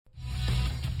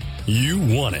You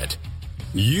want it.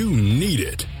 You need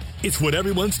it. It's what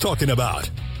everyone's talking about.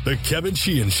 The Kevin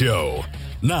Sheehan Show.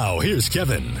 Now, here's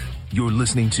Kevin. You're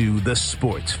listening to The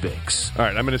Sports Fix. All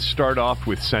right, I'm going to start off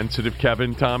with sensitive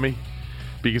Kevin, Tommy,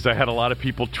 because I had a lot of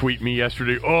people tweet me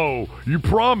yesterday, oh, you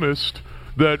promised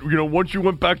that, once you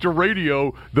went back to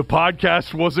radio, the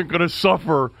podcast wasn't going to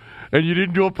suffer, and you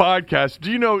didn't do a podcast.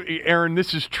 Do you know, Aaron,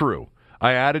 this is true.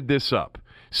 I added this up.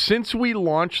 Since we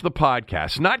launched the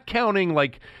podcast, not counting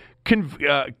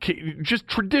just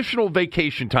traditional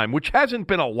vacation time, which hasn't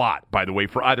been a lot, by the way,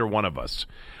 for either one of us,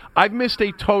 I've missed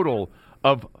a total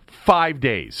of 5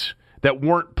 days that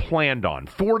weren't planned on.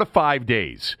 4 to 5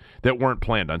 days that weren't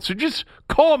planned on. So just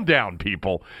calm down,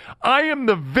 people. I am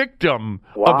the victim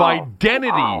of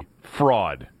identity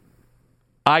fraud.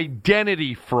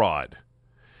 Identity fraud.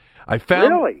 I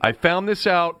found this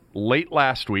out late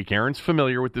last week. Aaron's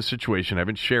familiar with the situation. I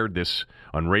haven't shared this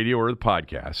on radio or the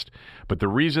podcast. But the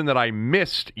reason that I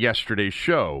missed yesterday's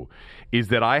show is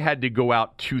that I had to go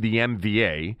out to the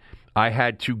MVA. I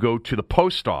had to go to the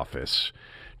post office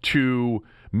to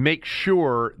make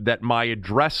sure that my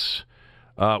address,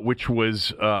 which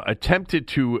was attempted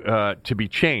to be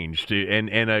changed,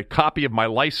 and a copy of my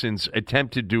license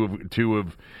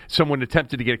someone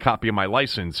attempted to get a copy of my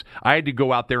license. I had to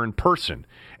go out there in person,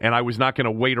 and I was not going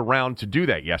to wait around to do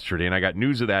that yesterday. And I got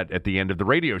news of that at the end of the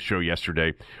radio show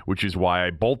yesterday, which is why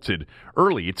I bolted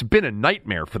early. It's been a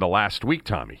nightmare for the last week,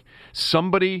 Tommy.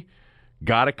 Somebody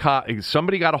got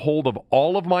a hold of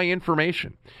all of my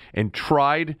information and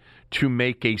tried to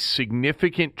make a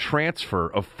significant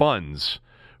transfer of funds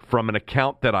from an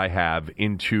account that I have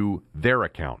into their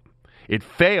account. It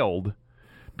failed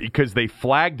because they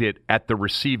flagged it at the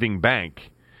receiving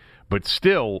bank. But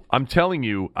still, I'm telling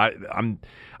you,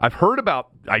 I've heard about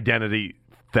identity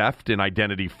theft and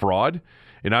identity fraud,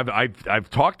 and I've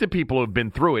talked to people who have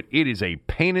been through it. It is a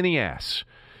pain in the ass.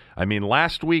 I mean,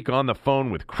 last week on the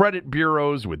phone with credit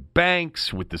bureaus, with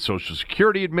banks, with the Social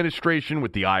Security Administration,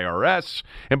 with the IRS.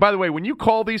 And by the way, when you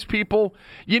call these people,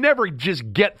 you never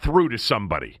just get through to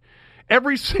somebody.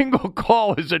 Every single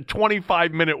call is a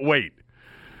 25-minute wait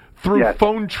through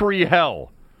phone tree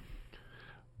hell.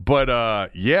 But, I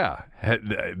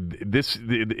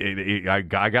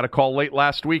got a call late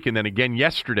last week and then again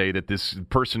yesterday that this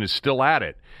person is still at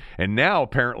it. And now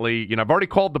apparently, I've already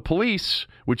called the police,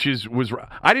 which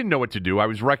I didn't know what to do.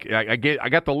 I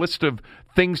got the list of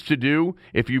things to do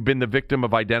if you've been the victim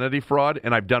of identity fraud,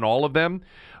 and I've done all of them.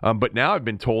 But now I've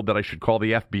been told that I should call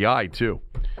the FBI too,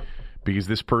 because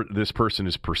this person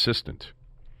is persistent.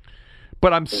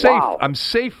 But I'm safe. Wow. I'm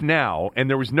safe now, and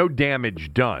there was no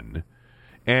damage done.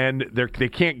 And they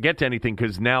can't get to anything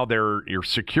because now your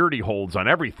security holds on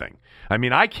everything. I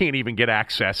mean, I can't even get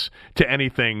access to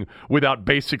anything without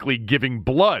basically giving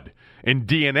blood and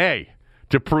DNA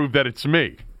to prove that it's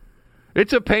me.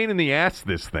 It's a pain in the ass,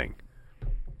 this thing.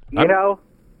 Of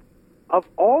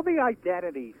all the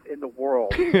identities in the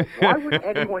world, why would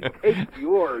anyone take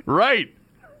yours? Right.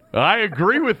 I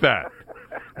agree with that.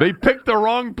 They picked the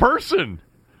wrong person.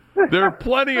 There are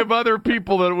plenty of other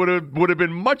people that would have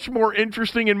been much more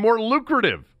interesting and more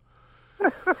lucrative.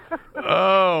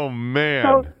 Oh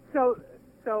man! So,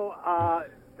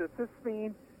 does this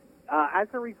mean, as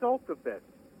a result of this,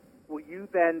 will you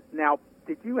then now?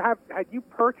 Had you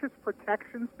purchased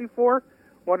protections before?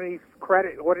 One of these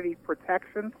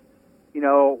protections,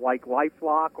 like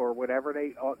LifeLock or whatever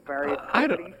various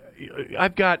companies?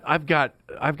 I've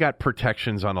got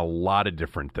protections on a lot of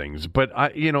different things, but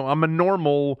I'm a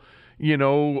normal,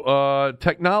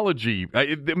 technology.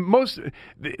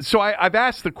 I've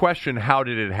asked the question, how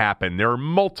did it happen? There are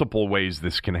multiple ways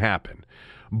this can happen,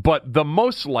 but the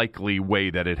most likely way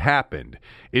that it happened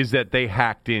is that they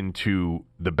hacked into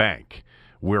the bank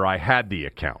where I had the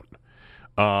account,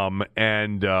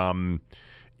 that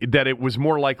it was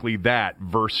more likely that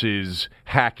versus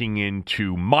hacking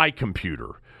into my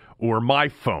computer or my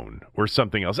phone or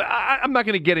something else. I'm not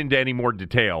going to get into any more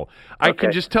detail. Okay. I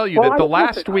can just tell you that the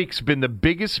last week's been the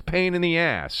biggest pain in the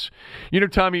ass.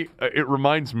 Tommy, it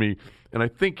reminds me, and I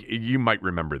think you might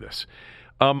remember this.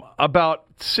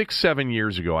 About 6-7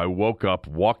 years ago, I woke up,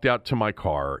 walked out to my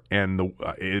car, and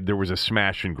there was a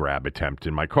smash and grab attempt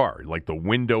in my car. Like the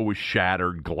window was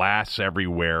shattered, glass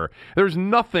everywhere. There's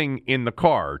nothing in the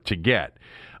car to get.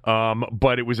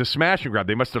 But it was a smash and grab.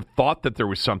 They must have thought that there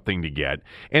was something to get.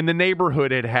 And the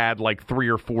neighborhood had like 3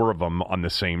 or 4 of them on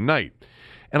the same night.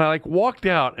 And I walked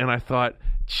out and I thought,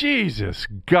 Jesus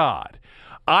God,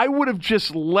 I would have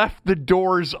just left the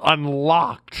doors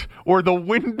unlocked or the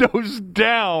windows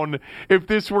down if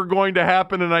this were going to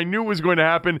happen, and I knew it was going to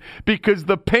happen, because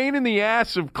the pain in the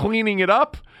ass of cleaning it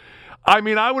up, I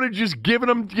mean, I would have just given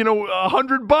him,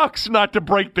 $100 not to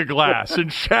break the glass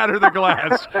and shatter the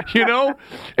glass,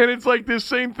 And it's like this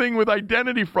same thing with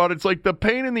identity fraud. It's like the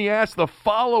pain in the ass, the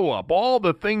follow-up, all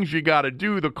the things you got to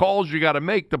do, the calls you got to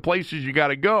make, the places you got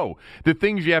to go, the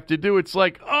things you have to do. It's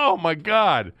like, oh, my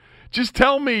God. Just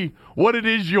tell me what it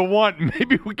is you want.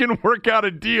 Maybe we can work out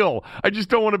a deal. I just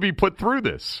don't want to be put through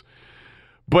this.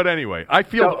 But anyway,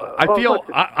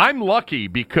 I'm lucky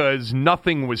because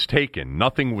nothing was taken,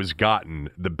 nothing was gotten.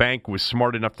 The bank was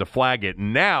smart enough to flag it.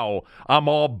 Now I'm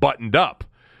all buttoned up.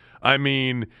 I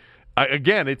mean,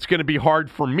 again, it's going to be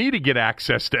hard for me to get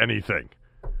access to anything.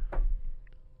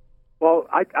 Well,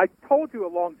 I told you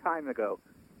a long time ago,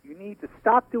 you need to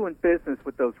stop doing business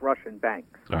with those Russian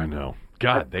banks. I know.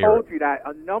 God, I told you that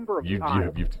a number of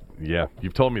times.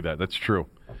 You've told me that. That's true.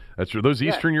 That's true. Those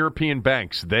Eastern European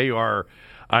banks, they are,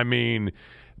 I mean,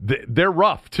 they're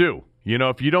rough too.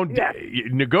 If you don't,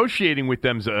 negotiating with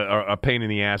them's a pain in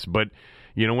the ass. But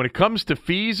when it comes to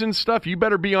fees and stuff, you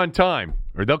better be on time,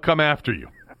 or they'll come after you.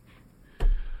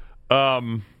 All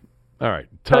right,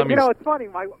 Tommy. So, it's funny.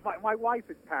 My wife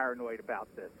is paranoid about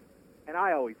this, and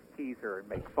I always tease her and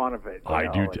make fun of it. I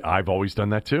do. I've always done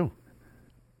that too.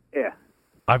 Yeah.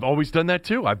 I've always done that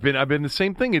too. I've been the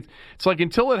same thing. It's like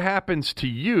until it happens to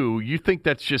you, you think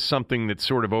that's just something that's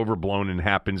sort of overblown and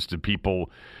happens to people.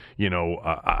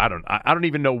 I don't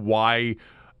even know why.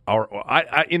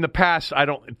 In the past, I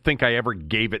don't think I ever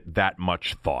gave it that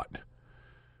much thought.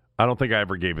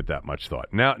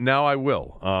 Now I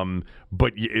will.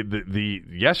 But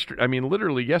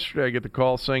literally yesterday, I get the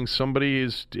call saying somebody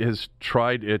has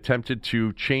attempted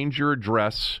to change your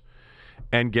address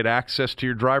and get access to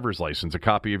your driver's license, a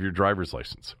copy of your driver's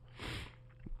license.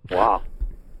 Wow.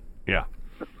 Yeah.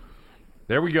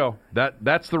 There we go.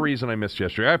 That's the reason I missed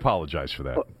yesterday. I apologize for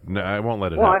that. No, I won't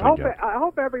let it happen again. I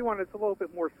hope everyone is a little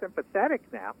bit more sympathetic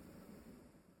now.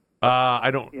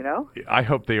 I don't. I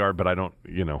hope they are, but I don't.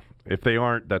 If they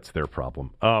aren't, that's their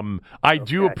problem. I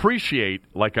do appreciate,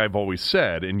 like I've always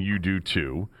said, and you do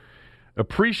too,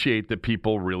 appreciate that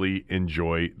people really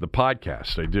enjoy the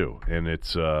podcast. I do, and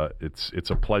it's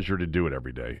a pleasure to do it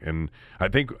every day. And I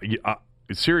think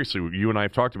seriously, you and I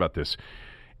have talked about this.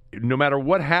 No matter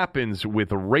what happens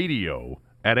with radio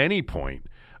at any point,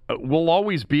 we'll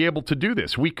always be able to do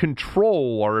this. We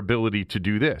control our ability to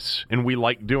do this, and we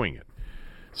like doing it.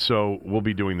 So we'll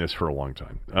be doing this for a long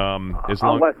time.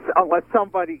 Unless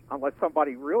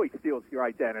somebody really steals your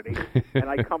identity, and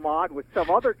I come on with some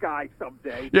other guy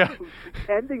someday who's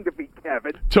pretending to be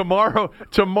Kevin.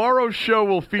 Tomorrow's show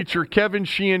will feature Kevin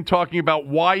Sheehan talking about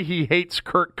why he hates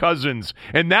Kirk Cousins,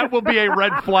 and that will be a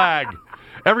red flag.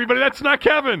 Everybody, that's not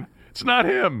Kevin. It's not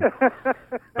him. All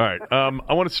right.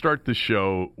 I want to start the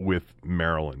show with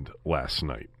Maryland last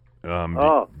night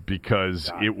because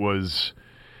it was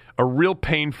a real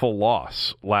painful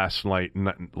loss last night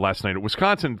at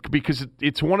Wisconsin, because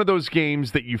it's one of those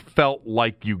games that you felt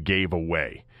like you gave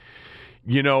away.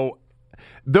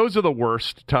 Those are the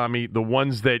worst, Tommy, the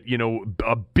ones that,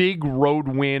 a big road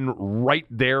win right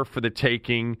there for the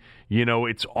taking,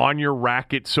 it's on your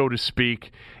racket, so to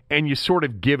speak, and you sort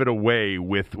of give it away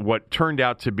with what turned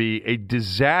out to be a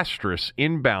disastrous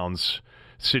inbounds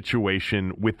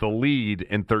situation with the lead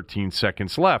and 13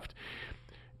 seconds left.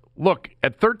 Look,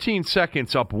 at 13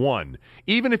 seconds up one,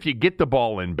 even if you get the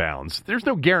ball inbounds, there's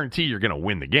no guarantee you're going to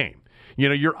win the game.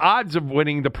 Your odds of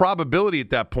winning, the probability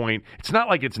at that point, it's not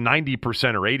like it's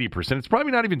 90% or 80%. It's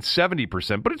probably not even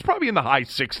 70%, but it's probably in the high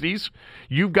 60s.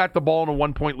 You've got the ball in a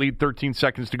 1-point lead, 13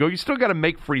 seconds to go. You still got to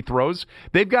make free throws.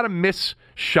 They've got to miss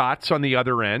shots on the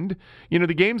other end.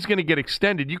 The game's going to get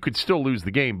extended. You could still lose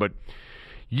the game, but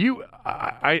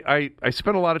I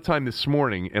spent a lot of time this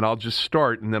morning, and I'll just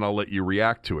start, and then I'll let you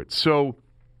react to it. So,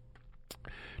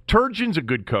 Turgeon's a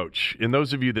good coach, and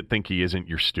those of you that think he isn't,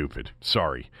 you're stupid.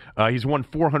 Sorry. He's won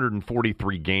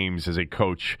 443 games as a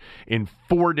coach in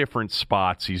 4 different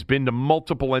spots. He's been to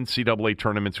multiple NCAA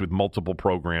tournaments with multiple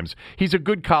programs. He's a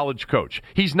good college coach.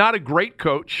 He's not a great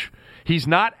coach. He's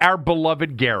not our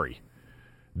beloved Gary.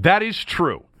 That is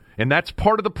true. And that's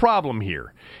part of the problem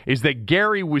here, is that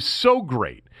Gary was so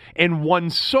great and won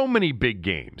so many big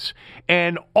games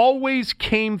and always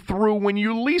came through when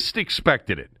you least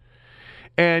expected it.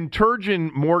 And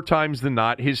Turgeon, more times than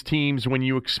not, his teams, when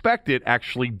you expect it,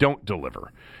 actually don't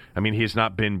deliver. I mean, he has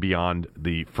not been beyond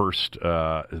the first,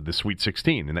 the Sweet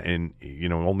 16, and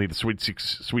only the Sweet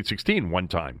 16 one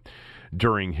time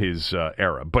during his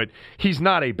era. But he's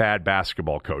not a bad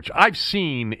basketball coach. I've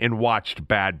seen and watched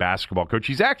bad basketball coach.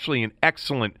 He's actually an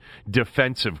excellent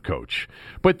defensive coach.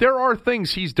 But there are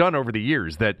things he's done over the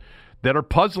years that are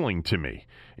puzzling to me.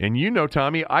 And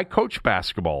Tommy, I coach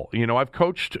basketball. I've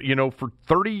coached, for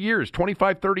 30 years,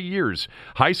 25, 30 years,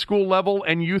 high school level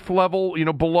and youth level,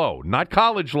 below. Not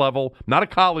college level, not a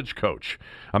college coach.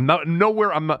 I'm not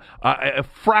nowhere. I'm a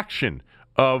fraction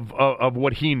of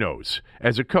what he knows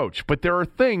as a coach. But there are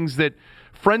things that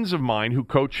friends of mine who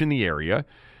coach in the area,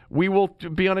 we will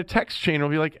be on a text chain and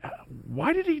we'll be like,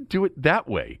 why did he do it that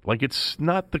way? Like, it's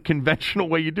not the conventional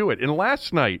way you do it. And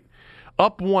last night,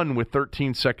 up one with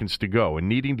 13 seconds to go and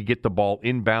needing to get the ball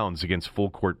inbounds against full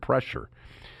court pressure,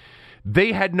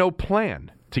 they had no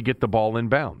plan to get the ball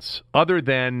inbounds other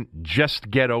than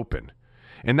just get open.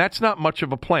 And that's not much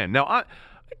of a plan. Now,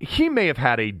 he may have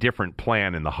had a different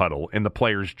plan in the huddle, and the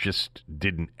players just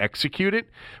didn't execute it.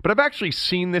 But I've actually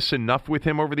seen this enough with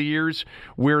him over the years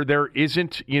where there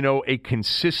isn't, a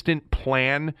consistent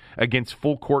plan against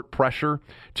full court pressure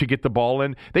to get the ball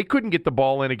in. They couldn't get the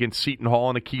ball in against Seton Hall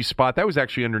in a key spot. That was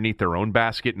actually underneath their own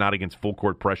basket, not against full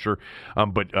court pressure.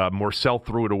 But Morcell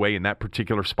threw it away in that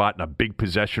particular spot in a big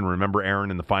possession. Remember, Aaron,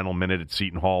 in the final minute at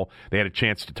Seton Hall, they had a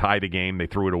chance to tie the game. They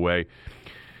threw it away.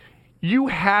 You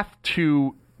have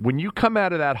to, when you come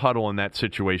out of that huddle in that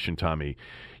situation, Tommy,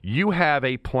 you have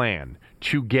a plan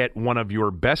to get one of your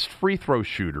best free throw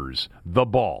shooters the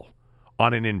ball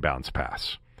on an inbounds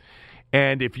pass.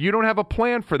 And if you don't have a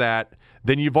plan for that,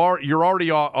 then you're already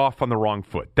off on the wrong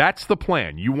foot. That's the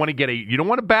plan. You don't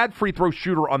want a bad free throw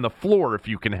shooter on the floor if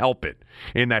you can help it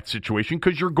in that situation,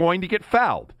 because you're going to get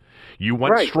fouled. You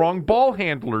want strong ball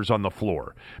handlers on the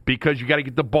floor because you got to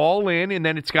get the ball in and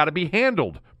then it's got to be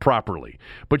handled properly.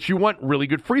 But you want really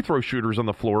good free throw shooters on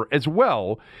the floor as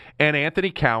well. And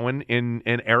Anthony Cowan and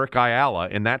Eric Ayala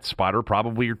in that spot are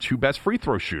probably your two best free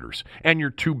throw shooters and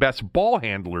your two best ball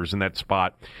handlers in that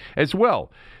spot as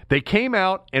well. They came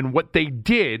out, and what they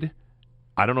did,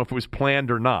 I don't know if it was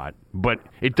planned or not, but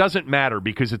it doesn't matter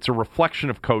because it's a reflection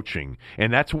of coaching,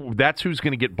 and that's who's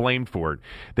going to get blamed for it.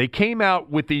 They came out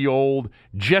with the old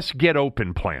just get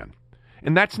open plan,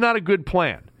 and that's not a good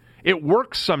plan. It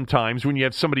works sometimes when you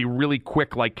have somebody really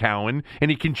quick like Cowan, and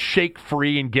he can shake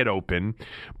free and get open,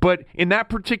 but in that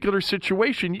particular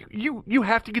situation, you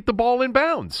have to get the ball in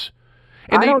bounds.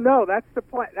 I don't know. That's the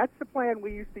plan. That's the plan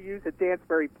we used to use at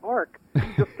Dansbury Park.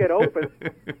 Just get open.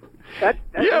 That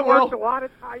works a lot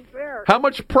of times there. How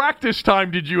much practice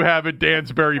time did you have at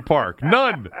Dansbury Park?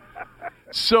 None.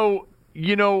 So,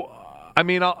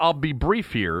 I'll be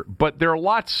brief here, but there are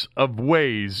lots of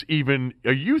ways even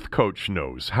a youth coach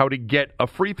knows how to get a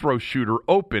free throw shooter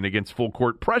open against full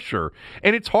court pressure.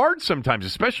 And it's hard sometimes,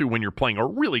 especially when you're playing a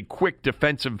really quick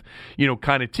defensive,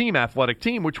 kind of team, athletic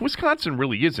team, which Wisconsin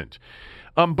really isn't.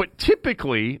 But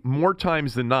typically, more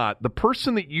times than not, the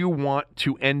person that you want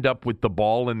to end up with the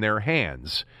ball in their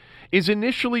hands is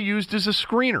initially used as a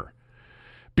screener.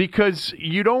 Because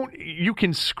you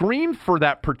can screen for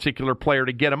that particular player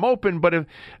to get him open, but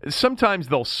sometimes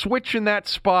they'll switch in that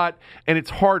spot, and it's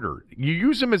harder. You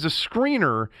use him as a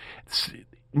screener,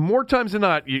 more times than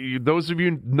not, those of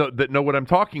you that know what I'm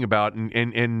talking about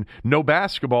and know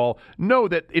basketball know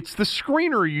that it's the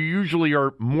screener you usually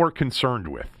are more concerned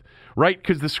with. Right?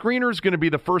 Because the screener is going to be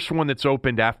the first one that's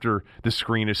opened after the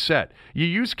screen is set. You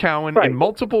use Cowan in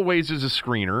multiple ways as a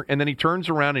screener, and then he turns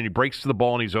around and he breaks to the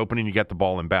ball and he's open and you get the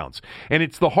ball in bounds. And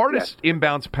it's the hardest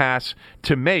inbounds pass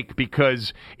to make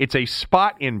because it's a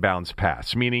spot inbounds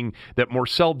pass, meaning that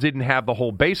Morcell didn't have the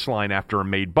whole baseline after a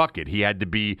made bucket. He had to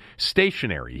be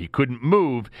stationary. He couldn't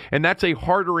move, and that's a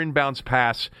harder inbounds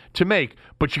pass to make,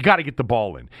 but you got to get the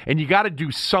ball in. And you got to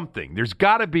do something. There's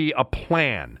got to be a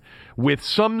plan with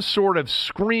some sort of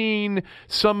screen,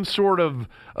 some sort of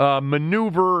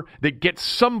maneuver that gets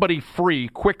somebody free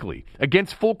quickly.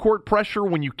 Against full court pressure,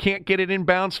 when you can't get it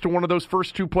inbounds to one of those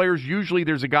first two players, usually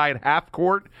there's a guy at half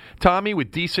court, Tommy,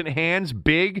 with decent hands,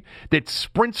 big, that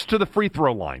sprints to the free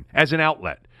throw line as an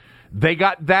outlet. They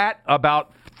got that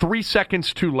about 3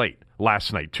 seconds too late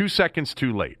last night, 2 seconds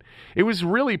too late. It was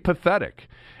really pathetic.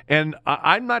 And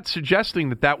I'm not suggesting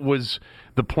that was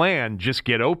the plan, just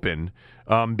get open,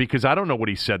 because I don't know what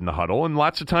he said in the huddle. And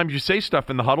lots of times you say stuff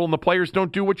in the huddle and the players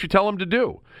don't do what you tell them to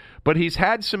do. But he's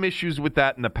had some issues with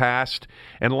that in the past.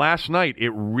 And last night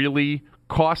it really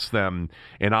cost them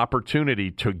an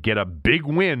opportunity to get a big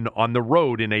win on the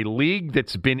road in a league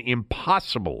that's been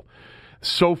impossible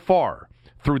so far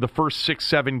through the first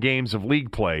 6-7 games of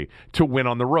league play to win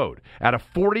on the road. Out of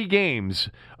 40 games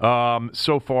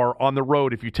so far on the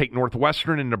road, if you take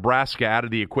Northwestern and Nebraska out of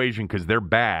the equation because they're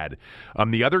bad,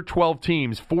 the other 12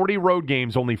 teams, 40 road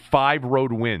games, only 5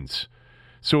 road wins.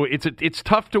 So it's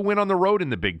tough to win on the road in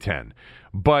the Big Ten.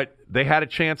 But they had a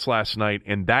chance last night,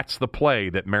 and that's the play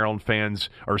that Maryland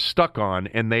fans are stuck on,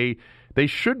 and they They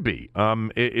should be,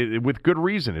 with good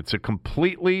reason. It's a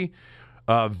completely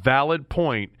valid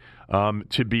point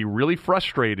to be really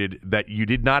frustrated that you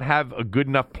did not have a good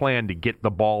enough plan to get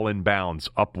the ball in bounds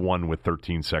up 1 with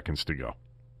 13 seconds to go.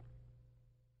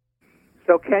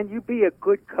 So can you be a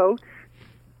good coach,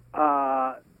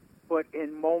 but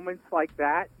in moments like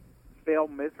that, fail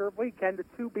miserably? Can the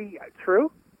two be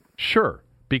true? Sure,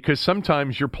 because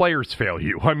sometimes your players fail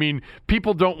you. I mean,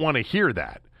 people don't want to hear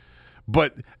that.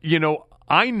 But,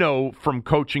 I know from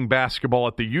coaching basketball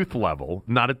at the youth level,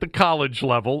 not at the college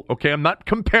level, okay? I'm not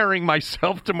comparing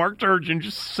myself to Mark Turgeon,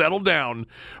 just settle down.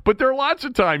 But there are lots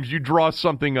of times you draw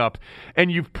something up and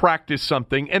you've practiced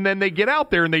something, and then they get out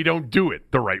there and they don't do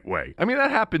it the right way. I mean,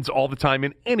 that happens all the time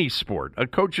in any sport.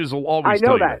 Coaches will always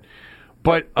tell you that.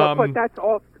 But that's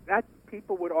all.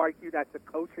 People would argue that's a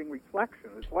coaching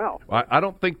reflection as well. I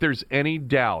don't think there's any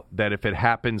doubt that if it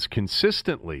happens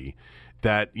consistently,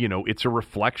 that, it's a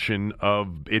reflection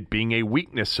of it being a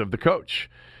weakness of the coach.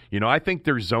 I think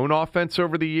their zone offense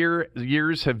over the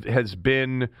years has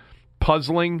been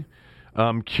puzzling,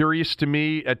 curious to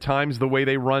me at times, the way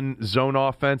they run zone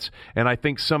offense. And I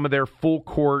think some of their full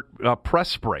court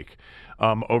press break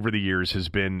over the years has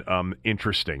been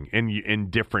interesting and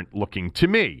different looking to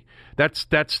me. That's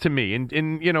to me. And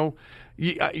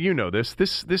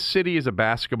this city is a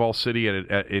basketball city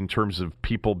in terms of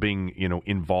people being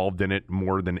involved in it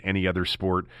more than any other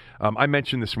sport. I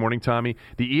mentioned this morning, Tommy,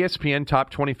 the ESPN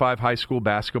Top 25 High School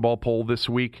Basketball poll this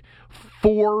week.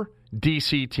 4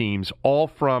 DC teams, all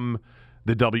from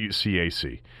the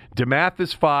WCAC. DeMath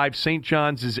is 5, St.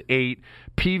 John's is 8,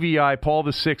 PVI, Paul VI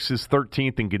is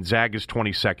 13th, and Gonzaga is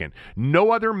 22nd. No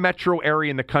other metro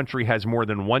area in the country has more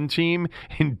than 1 team,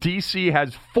 and DC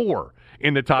has 4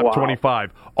 in the top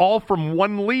 25, all from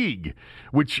one league,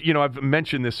 which, I've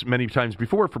mentioned this many times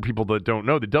before for people that don't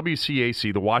know. The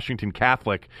WCAC, the Washington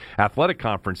Catholic Athletic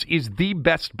Conference, is the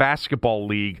best basketball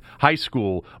league, high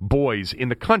school boys in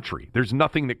the country. There's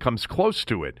nothing that comes close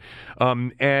to it.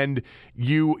 And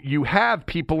you have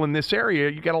people in this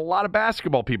area. You got a lot of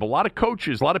basketball people, a lot of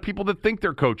coaches, a lot of people that think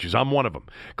they're coaches. I'm one of them,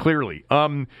 clearly.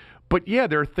 But, yeah,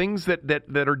 there are things that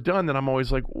are done that I'm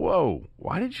always like, whoa,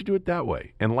 why did you do it that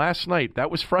way? And last night, that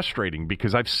was frustrating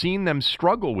because I've seen them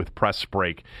struggle with press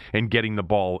break and getting the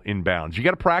ball in bounds. You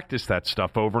got to practice that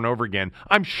stuff over and over again.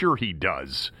 I'm sure he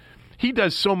does. He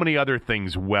does so many other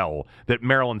things well that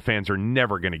Maryland fans are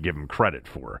never going to give him credit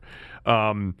for.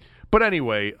 But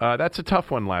anyway, that's a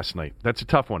tough one last night. That's a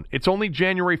tough one. It's only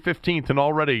January 15th, and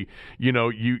already,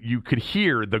 you could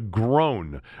hear the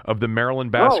groan of the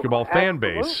Maryland basketball fan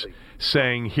base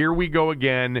saying, here we go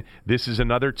again. This is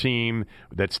another team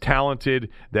that's talented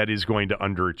that is going to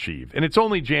underachieve. And it's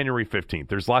only January 15th.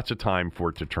 There's lots of time for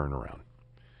it to turn around.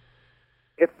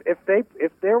 If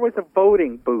there was a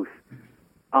voting booth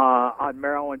on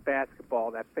Maryland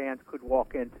basketball that fans could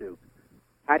walk into,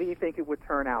 how do you think it would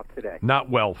turn out today? Not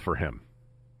well for him.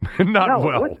 Not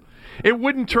well. It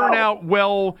wouldn't turn out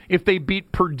well if they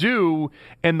beat Purdue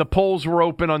and the polls were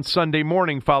open on Sunday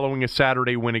morning following a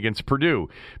Saturday win against Purdue.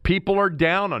 People are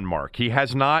down on Mark.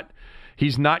 He's not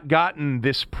gotten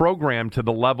this program to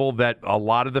the level that a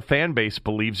lot of the fan base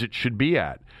believes it should be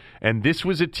at. And this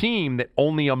was a team that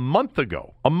only a month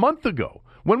ago,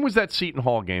 when was that Seton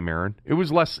Hall game, Aaron? It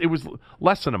was less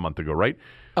than a month ago, right?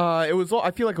 It was.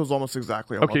 I feel like it was almost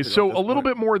exactly a month ago. So a little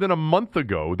bit more than a month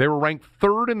ago, they were ranked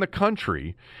 3rd in the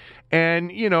country.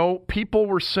 And, people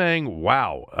were saying,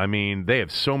 wow, I mean, they have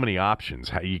so many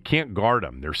options. You can't guard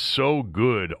them. They're so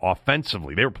good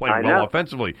offensively. They were playing well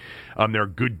offensively. They're a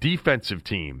good defensive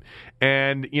team.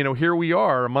 And, here we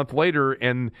are a month later,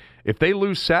 and if they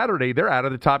lose Saturday, they're out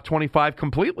of the top 25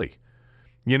 completely.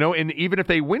 And even if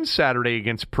they win Saturday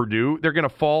against Purdue, they're going to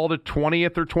fall to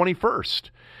 20th or 21st.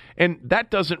 And that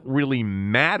doesn't really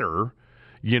matter,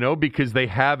 because they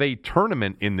have a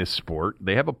tournament in this sport.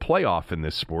 They have a playoff in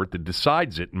this sport that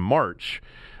decides it in March.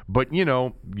 But,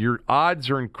 your odds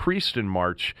are increased in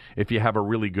March if you have a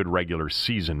really good regular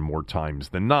season more times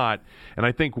than not. And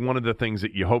I think one of the things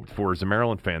that you hoped for as a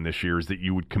Maryland fan this year is that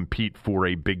you would compete for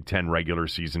a Big Ten regular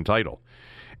season title.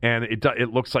 And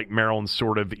it looks like Maryland's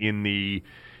sort of in the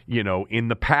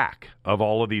pack of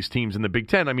all of these teams in the Big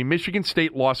Ten. I mean, Michigan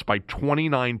State lost by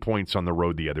 29 points on the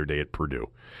road the other day at Purdue.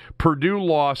 Purdue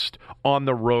lost on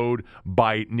the road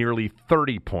by nearly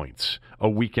 30 points a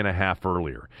week and a half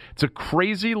earlier. It's a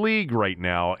crazy league right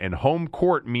now, and home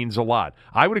court means a lot.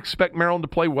 I would expect Maryland to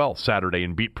play well Saturday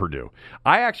and beat Purdue.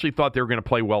 I actually thought they were going to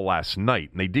play well last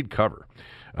night, and they did cover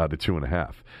the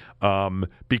 2.5.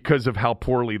 Because of how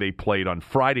poorly they played on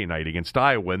Friday night against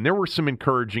Iowa. And there were some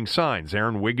encouraging signs.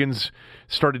 Aaron Wiggins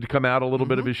started to come out a little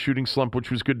bit of his shooting slump, which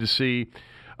was good to see.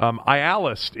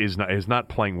 Ayalis is not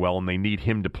playing well, and they need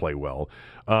him to play well.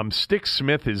 Stick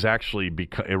Smith is actually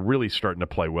really starting to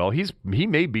play well. He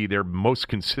may be their most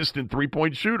consistent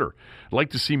three-point shooter. I'd like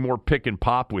to see more pick and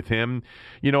pop with him.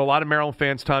 You know, a lot of Maryland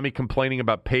fans, Tommy, complaining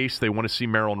about pace. They want to see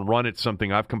Maryland run. It's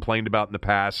something I've complained about in the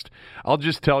past. I'll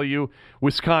just tell you,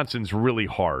 Wisconsin's really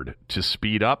hard to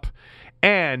speed up.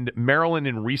 And Maryland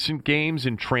in recent games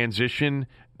in transition,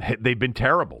 they've been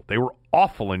terrible. They were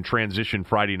awful in transition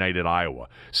Friday night at Iowa.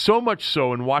 So much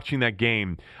so, in watching that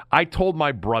game, I told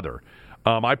my brother,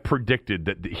 I predicted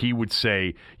that he would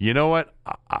say, you know what,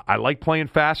 I like playing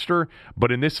faster,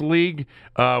 but in this league,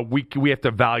 we have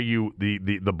to value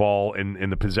the ball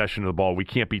and the possession of the ball. We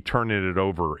can't be turning it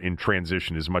over in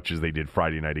transition as much as they did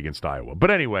Friday night against Iowa. But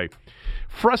anyway,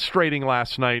 frustrating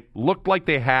last night. Looked like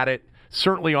they had it.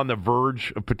 Certainly on the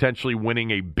verge of potentially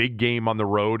winning a big game on the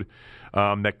road.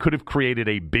 That could have created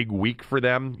a big week for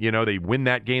them. You know, they win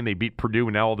that game, they beat Purdue,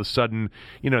 and now all of a sudden,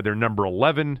 you know, they're number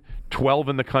 11, 12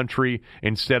 in the country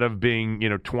instead of being,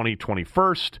 20,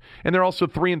 21st. And they're also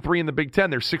 3-3 in the Big Ten.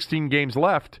 There's 14 games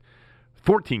left.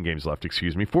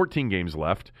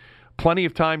 Plenty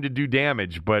of time to do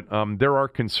damage, but there are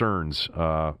concerns,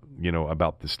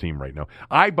 about this team right now.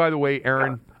 By the way,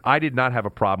 Aaron, I did not have a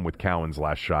problem with Cowan's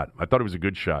last shot. I thought it was a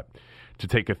good shot to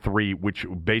take a three, which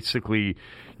basically,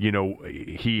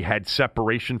 he had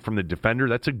separation from the defender.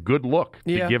 That's a good look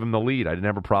to give him the lead. I didn't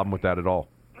have a problem with that at all.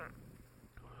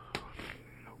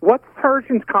 What's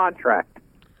Turgeon's contract?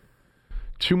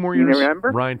 2 more years. You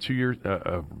remember? Ryan, 2 years.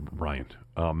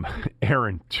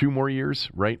 Aaron, 2 more years,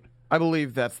 right? I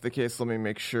believe that's the case. Let me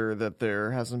make sure that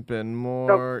there hasn't been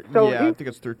more. So I think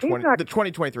it's through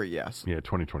 2023, yes. Yeah,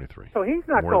 2023. So he's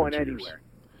not more going than 2 anywhere. years.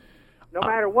 No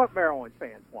matter what Maryland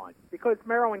fans want, because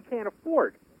Maryland can't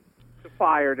afford to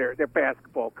fire their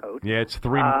basketball coach. Yeah, it's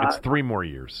 3 more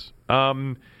years. I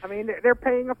mean, they're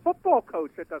paying a football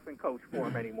coach that doesn't coach for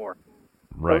them anymore.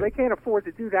 Right. So they can't afford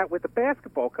to do that with the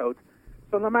basketball coach.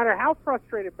 So no matter how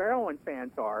frustrated Maryland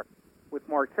fans are with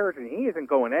Mark Turgeon, he isn't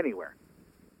going anywhere.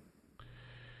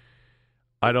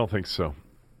 I don't think so.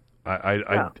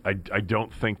 I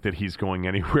don't think that he's going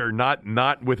anywhere.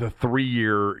 Not with a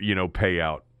 3-year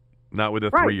payout. Not with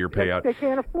a 3-year payout. They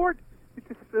can't afford.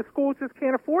 The schools just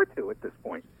can't afford to at this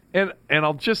point. And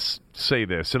I'll just say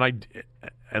this, and I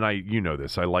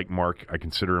this. I like Mark. I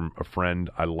consider him a friend.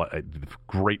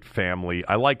 Great family.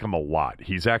 I like him a lot.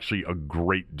 He's actually a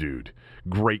great dude,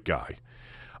 great guy.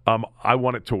 I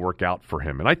want it to work out for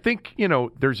him, and I think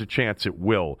there's a chance it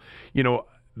will.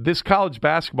 This college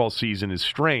basketball season is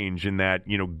strange in that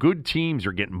good teams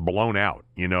are getting blown out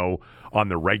on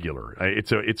the regular.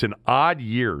 It's an odd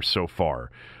year so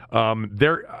far.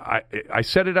 I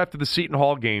said it after the Seton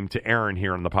Hall game to Aaron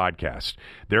here on the podcast.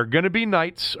 There are going to be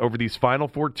nights over these final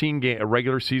 14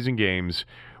 regular season games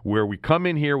where we come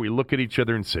in here, we look at each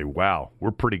other and say, wow,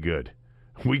 we're pretty good.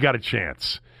 We got a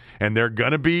chance. And there are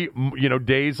going to be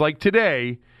days like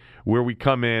today where we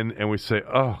come in and we say,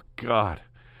 oh, God,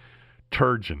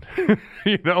 Turgeon,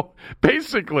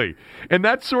 basically. And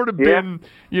that's sort of been,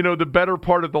 the better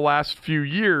part of the last few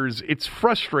years. It's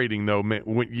frustrating, though,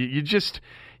 when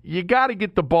you got to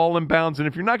get the ball in bounds. And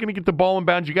if you're not going to get the ball in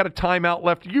bounds, you got a timeout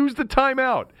left. Use the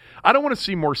timeout. I don't want to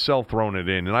see Morcell throwing it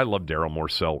in. And I love Daryl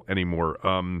Morcell anymore.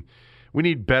 We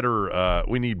need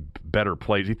better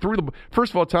plays. He threw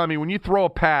first of all, Tommy, when you throw a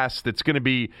pass that's going to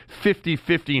be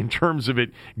 50-50 in terms of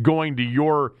it going to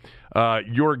your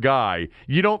guy,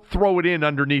 you don't throw it in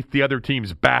underneath the other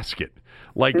team's basket.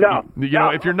 Like,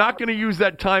 if you're not going to use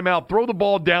that timeout, throw the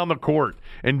ball down the court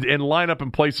and line up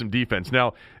and play some defense.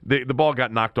 Now, the ball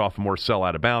got knocked off Morcell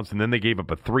out of bounds, and then they gave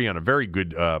up a 3 on a very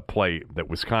good play that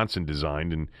Wisconsin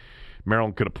designed, and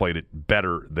Maryland could have played it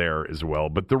better there as well.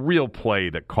 But the real play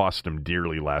that cost them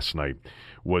dearly last night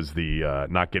was the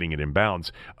not getting it in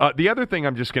bounds. The other thing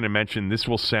I'm just going to mention, this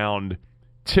will sound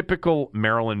typical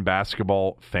Maryland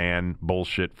basketball fan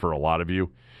bullshit for a lot of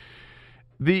you.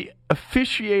 The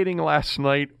officiating last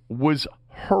night was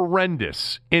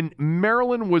horrendous, and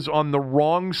Maryland was on the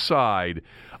wrong side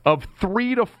of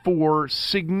 3 to 4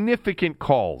 significant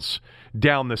calls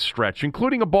down the stretch,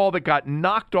 including a ball that got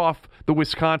knocked off the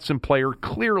Wisconsin player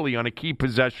clearly on a key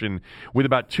possession with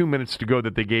about 2 minutes to go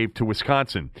that they gave to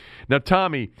Wisconsin. Now,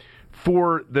 Tommy,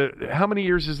 for how many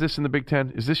years is this in the Big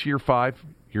Ten? Is this year 5,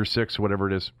 year 6, whatever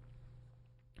it is?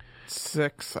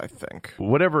 6, I think.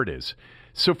 Whatever it is.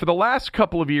 So for the last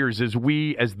couple of years, as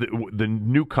we, as the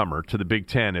newcomer to the Big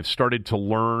Ten, have started to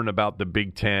learn about the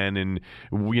Big Ten and,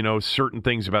 certain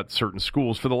things about certain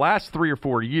schools, for the last 3 or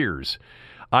 4 years,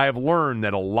 I have learned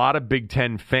that a lot of Big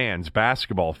Ten fans,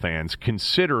 basketball fans,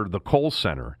 consider the Kohl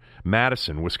Center,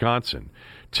 Madison, Wisconsin,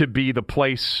 to be the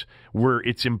place where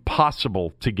it's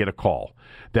impossible to get a call.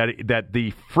 That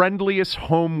the friendliest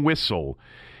home whistle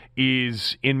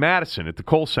is in Madison at the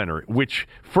Kohl Center, which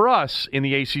for us in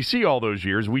the ACC all those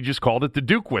years, we just called it the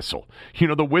Duke whistle. You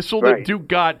know, the whistle that Duke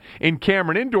got in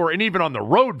Cameron Indoor, and even on the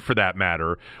road for that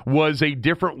matter, was a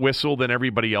different whistle than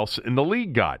everybody else in the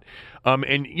league got.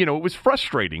 And, you know, it was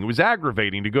frustrating. It was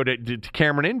aggravating to go to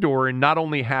Cameron Indoor and not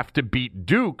only have to beat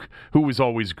Duke, who was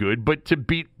always good, but to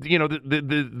beat, you know,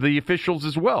 the officials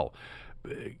as well.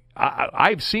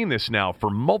 I've seen this now for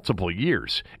multiple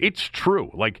years. It's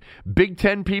true. Like, Big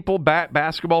Ten people,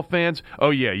 basketball fans,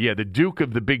 oh, yeah, the Duke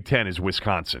of the Big Ten is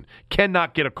Wisconsin.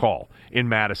 Cannot get a call in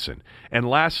Madison. And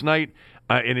last night,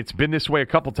 and it's been this way a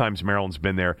couple times, Maryland's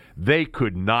been there, they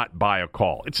could not buy a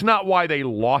call. It's not why they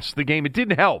lost the game. It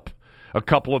didn't help a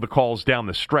couple of the calls down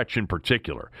the stretch in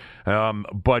particular.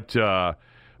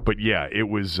 But yeah, it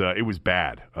was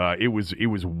bad. It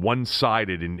was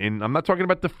one-sided, and I'm not talking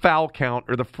about the foul count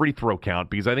or the free throw count,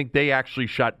 because I think they actually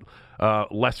shot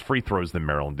less free throws than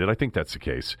Maryland did. I think that's the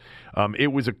case.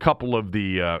 It was a couple of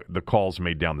the calls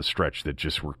made down the stretch that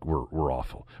just were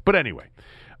awful. But anyway,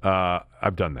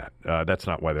 I've done that. That's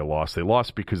not why they lost. They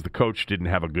lost because the coach didn't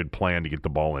have a good plan to get the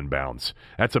ball in bounds.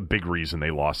 That's a big reason they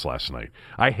lost last night.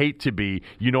 I hate to be,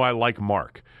 I like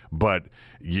Mark, but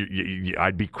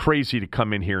I'd be crazy to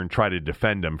come in here and try to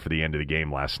defend him for the end of the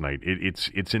game last night.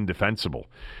 It's indefensible.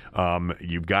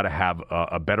 You've got to have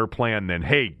a better plan than,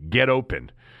 hey, get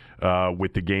open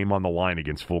with the game on the line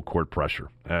against full court pressure.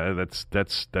 That's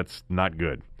not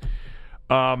good.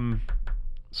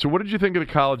 So what did you think of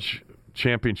the college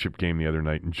championship game the other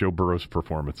night and Joe Burrow's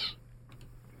performance?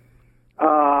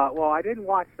 Well, I didn't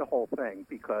watch the whole thing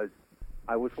because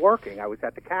I was working. I was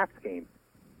at the Cats game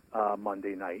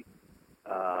Monday night.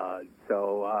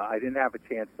 So I didn't have a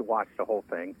chance to watch the whole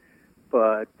thing.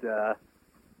 But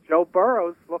Joe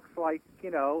Burrow looks like,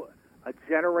 a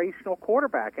generational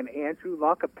quarterback, an Andrew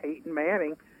Luck, a Peyton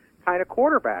Manning kind of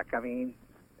quarterback. I mean,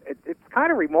 it's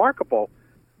kind of remarkable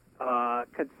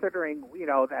considering,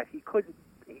 that he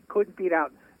couldn't beat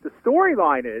out. The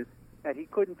storyline is that he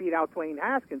couldn't beat out Dwayne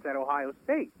Haskins at Ohio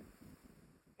State.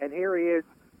 And here he is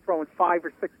throwing 5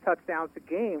 or 6 touchdowns a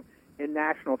game in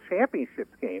national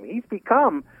championships game. He's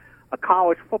become a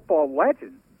college football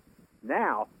legend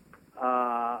now.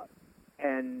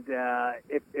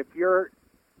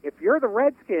 If you're the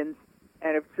Redskins,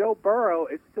 and if Joe Burrow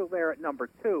is still there at number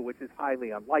 2, which is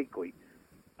highly unlikely,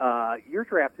 you're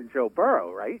drafting Joe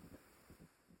Burrow, right?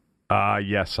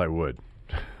 Yes, I would.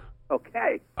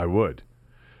 Okay. I would.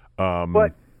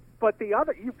 But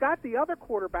you've got the other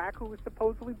quarterback who was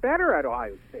supposedly better at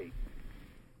Ohio State.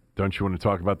 Don't you want to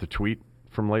talk about the tweet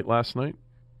from late last night?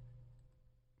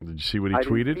 Did you see what he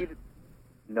tweeted?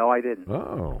 No, I didn't.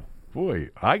 Oh, boy.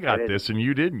 I got this and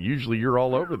you didn't. Usually you're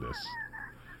all over this.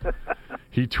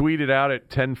 He tweeted out at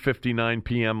 10:59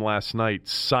 p.m. last night,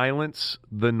 "Silence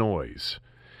the noise."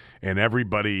 And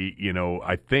everybody,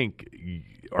 I think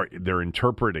they're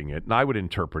interpreting it, and I would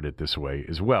interpret it this way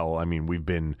as well. I mean, we've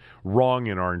been wrong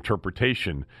in our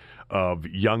interpretation of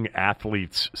young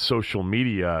athletes' social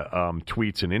media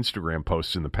tweets and Instagram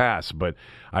posts in the past, but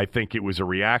I think it was a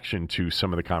reaction to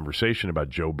some of the conversation about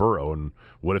Joe Burrow and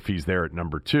what if he's there at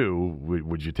number 2,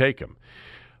 would you take him?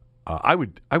 I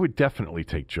would definitely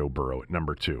take Joe Burrow at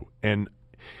number 2. And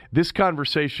this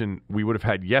conversation we would have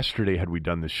had yesterday had we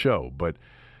done this show, but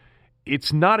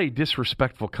it's not a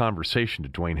disrespectful conversation to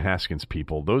Dwayne Haskins,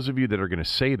 people. Those of you that are going to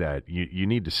say that, you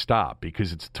need to stop,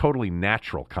 because it's a totally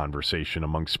natural conversation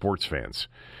among sports fans.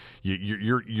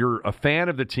 You're a fan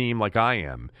of the team like I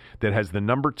am that has the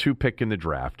number 2 pick in the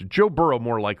draft. Joe Burrow,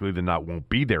 more likely than not, won't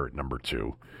be there at number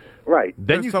 2. Right.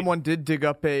 Then someone did dig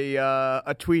up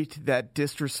a tweet that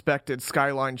disrespected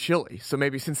Skyline Chili, so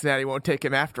maybe Cincinnati won't take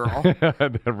him after all.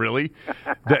 Really?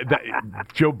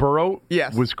 Joe Burrow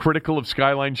was critical of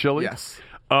Skyline Chili? Yes.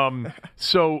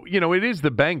 So, it is the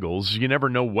Bengals. You never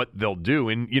know what they'll do.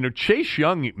 And, Chase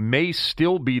Young may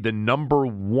still be the number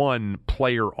 1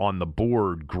 player on the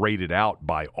board graded out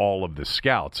by all of the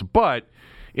scouts. But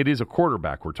it is a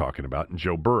quarterback we're talking about, and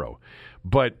Joe Burrow.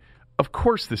 But of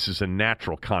course, this is a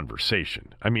natural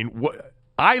conversation. I mean,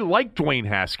 I like Dwayne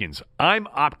Haskins. I'm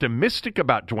optimistic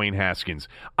about Dwayne Haskins.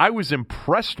 I was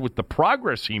impressed with the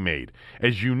progress he made,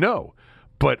 as you know.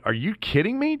 But are you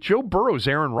kidding me? Joe Burrow's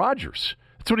Aaron Rodgers.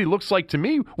 That's what he looks like to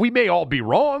me. We may all be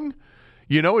wrong.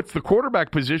 It's the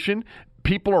quarterback position.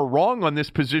 People are wrong on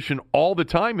this position all the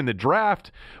time in the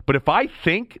draft. But if I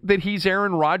think that he's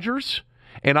Aaron Rodgers,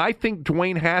 and I think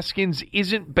Dwayne Haskins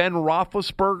isn't Ben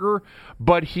Roethlisberger,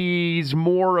 but he's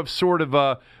more of sort of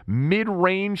a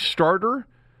mid-range starter,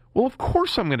 well, of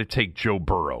course I'm going to take Joe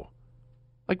Burrow.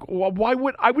 Like, why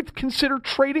would I would consider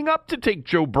trading up to take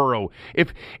Joe Burrow?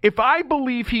 If I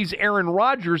believe he's Aaron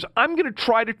Rodgers, I'm going to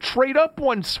try to trade up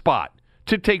one spot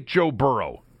to take Joe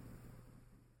Burrow.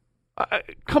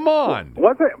 Come on.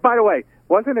 By the way,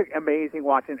 wasn't it amazing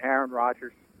watching Aaron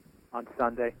Rodgers on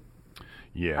Sunday?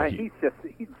 Yeah, he's just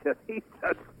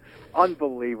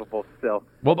unbelievable still.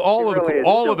 Well, all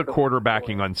of the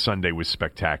quarterbacking on Sunday was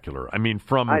spectacular. I mean,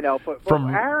 but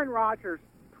Aaron Rodgers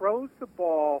throws the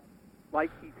ball like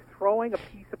he's throwing a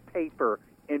piece of paper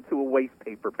into a waste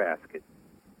paper basket.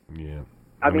 Yeah.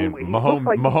 I mean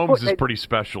Mahomes is pretty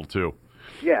special too.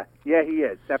 Yeah, he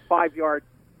is. That 5-yard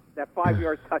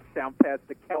touchdown pass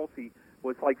to Kelsey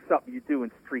was like something you do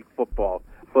in street football.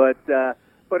 But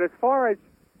as far as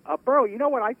Burrow, you know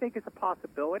what I think is a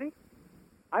possibility?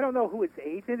 I don't know who his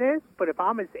agent is, but if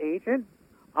I'm his agent,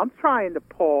 I'm trying to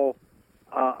pull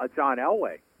a John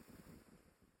Elway.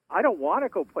 I don't want to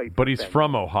go play for But he's Benny.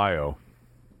 from Ohio.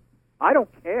 I don't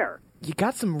care. You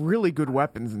got some really good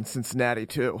weapons in Cincinnati,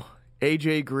 too.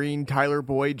 A.J. Green, Tyler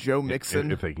Boyd, Joe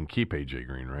Mixon. If they can keep A.J.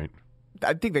 Green, right?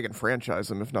 I think they can franchise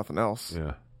him, if nothing else.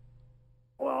 Yeah.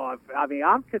 Well, I mean,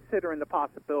 I'm considering the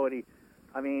possibility,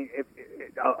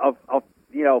 of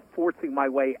forcing my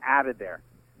way out of there.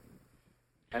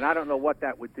 And I don't know what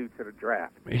that would do to the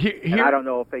draft. And I don't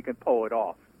know if they can pull it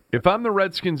off. If I'm the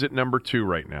Redskins at number 2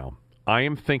 right now, I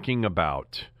am thinking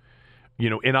about,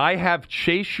 and I have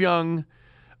Chase Young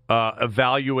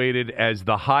evaluated as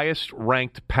the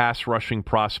highest-ranked pass-rushing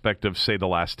prospect of, say, the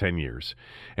last 10 years.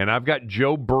 And I've got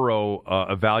Joe Burrow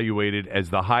evaluated as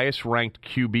the highest-ranked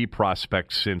QB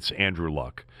prospect since Andrew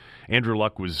Luck. Andrew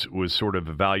Luck was sort of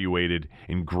evaluated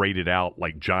and graded out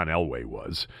like John Elway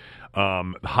was.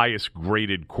 Highest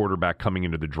graded quarterback coming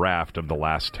into the draft of the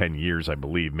last 10 years, I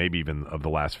believe, maybe even of the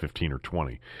last 15 or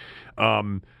 20.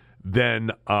 Then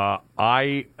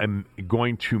I am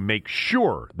going to make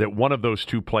sure that one of those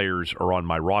 2 players are on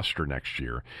my roster next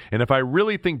year. And if I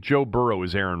really think Joe Burrow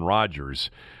is Aaron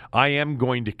Rodgers, I am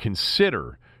going to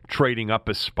consider trading up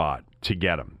a spot to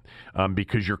get him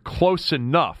because you're close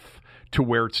enough to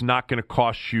where it's not going to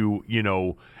cost you,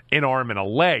 an arm and a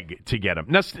leg to get him.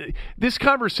 Now, this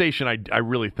conversation I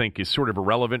really think is sort of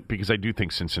irrelevant because I do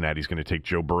think Cincinnati's going to take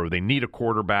Joe Burrow. They need a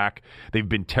quarterback. They've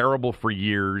been terrible for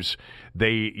years.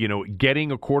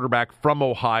 Getting a quarterback from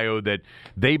Ohio that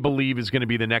they believe is going to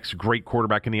be the next great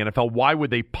quarterback in the NFL, why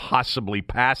would they possibly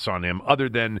pass on him other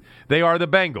than they are the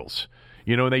Bengals?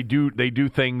 They do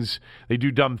things. They do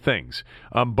dumb things.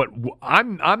 But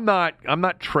I'm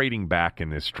not trading back in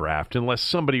this draft unless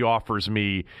somebody offers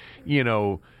me,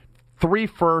 3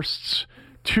 firsts,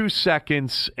 2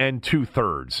 seconds, and 2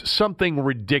 thirds. Something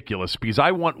ridiculous because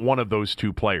I want one of those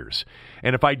 2 players.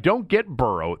 And if I don't get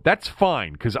Burrow, that's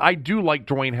fine because I do like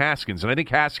Dwayne Haskins. And I think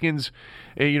Haskins,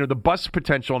 the bust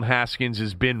potential in Haskins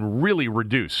has been really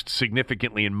reduced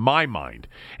significantly in my mind.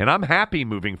 And I'm happy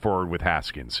moving forward with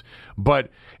Haskins.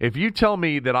 But if you tell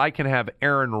me that I can have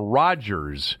Aaron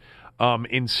Rodgers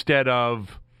instead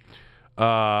of,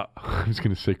 I was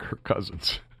going to say Kirk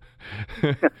Cousins.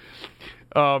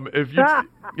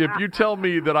 If you tell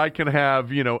me that I can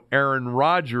have Aaron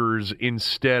Rodgers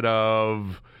instead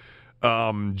of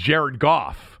Jared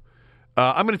Goff,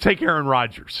 I'm going to take Aaron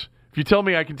Rodgers. If you tell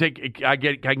me I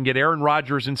can get Aaron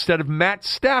Rodgers instead of Matt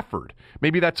Stafford,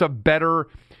 maybe that's a better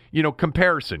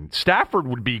comparison. Stafford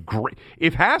would be great.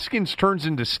 If Haskins turns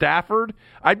into Stafford,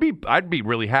 I'd be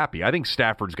really happy. I think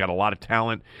Stafford's got a lot of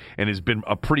talent and has been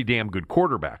a pretty damn good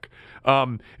quarterback.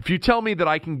 If you tell me that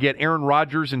I can get Aaron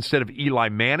Rodgers instead of Eli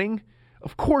Manning,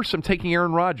 of course I'm taking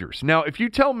Aaron Rodgers. Now, if you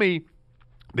tell me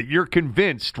that you're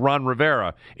convinced, Ron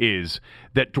Rivera, is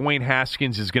that Dwayne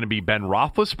Haskins is going to be Ben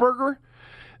Roethlisberger,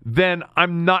 then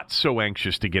I'm not so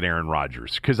anxious to get Aaron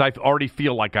Rodgers because I already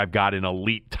feel like I've got an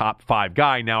elite top 5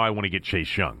 guy. Now I want to get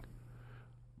Chase Young.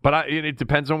 But it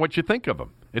depends on what you think of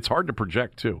him. It's hard to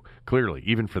project, too, clearly,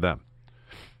 even for them.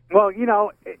 Well,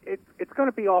 it's going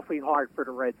to be awfully hard for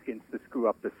the Redskins to screw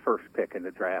up this first pick in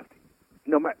the draft.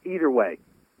 No matter either way.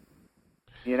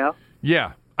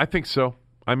 Yeah, I think so.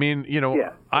 I mean,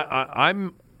 yeah.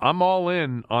 I'm all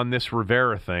in on this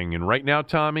Rivera thing. And right now,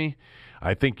 Tommy,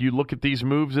 I think you look at these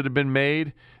moves that have been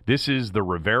made, this is the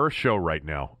Rivera show right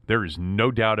now. There is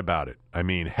no doubt about it. I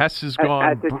mean, Hess is gone.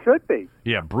 As it should be.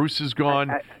 Yeah, Bruce is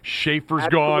gone. Schaefer's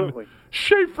gone.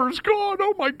 Schaefer's gone.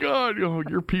 Oh, my God. Oh,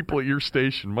 your people at your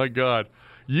station. My God.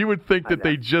 You would think that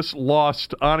they just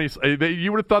lost, honestly.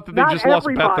 You would have thought that they just lost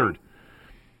Beathard.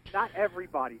 Not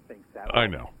everybody thinks that way. I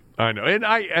know. I know.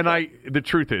 And the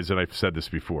truth is, and I've said this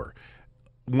before,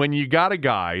 when you got a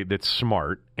guy that's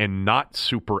smart and not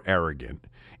super arrogant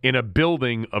in a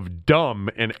building of dumb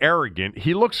and arrogant,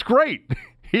 he looks great.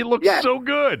 He looks so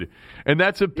good. And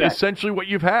that's essentially what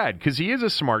you've had, because he is a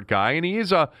smart guy and he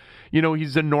is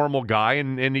he's a normal guy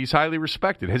and he's highly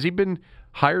respected. Has he been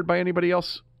hired by anybody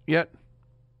else yet?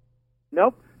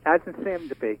 Nope, hasn't seemed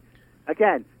to be.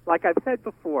 Again, like I've said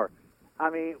before, I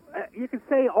mean, you can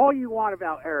say all you want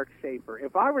about Eric Schaefer.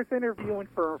 If I was interviewing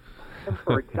for him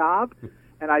for a job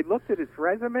and I looked at his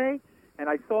resume and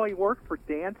I saw he worked for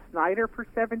Dan Snyder for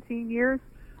 17 years,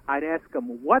 I'd ask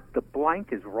him, what the blank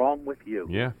is wrong with you?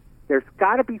 Yeah. There's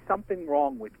got to be something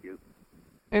wrong with you.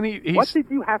 And he's... What did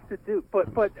you have to do?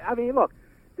 But I mean, look,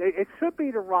 it should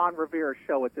be the Ron Rivera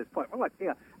show at this point. Well,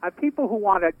 look, people who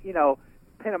want to,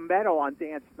 pin a medal on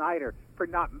Dan Snyder for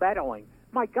not meddling.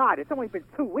 My God, it's only been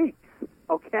 2 weeks.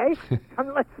 Okay, I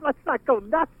mean, let's not go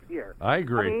nuts here. I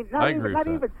agree. I mean, not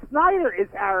even Snyder is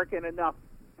arrogant enough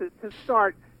to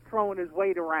start throwing his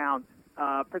weight around,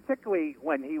 particularly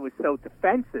when he was so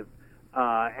defensive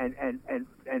and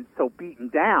so beaten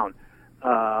down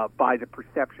by the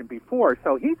perception before.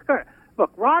 So he's going to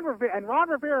look. Ron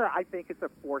Rivera, I think, is a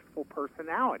forceful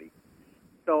personality.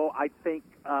 So I think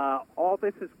all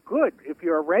this is good if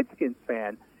you're a Redskins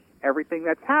fan. Everything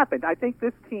that's happened, I think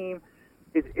this team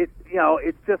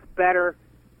it's just better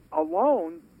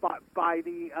alone by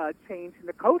the change in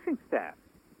the coaching staff.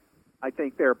 I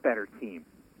think they're a better team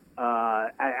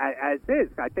as is.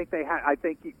 I think I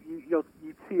think you'd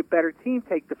see a better team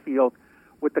take the field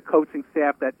with the coaching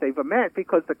staff that they've amassed,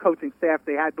 because the coaching staff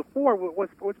they had before was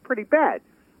pretty bad,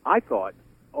 I thought,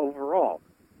 overall.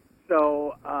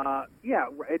 So,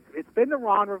 it's been the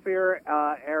Ron Rivera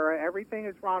era. Everything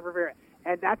is Ron Rivera,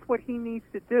 and that's what he needs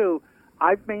to do.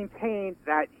 I've maintained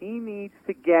that he needs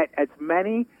to get as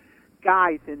many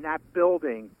guys in that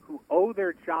building who owe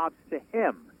their jobs to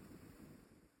him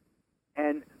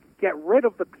and get rid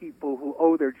of the people who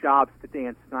owe their jobs to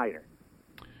Dan Snyder.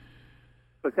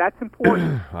 Because that's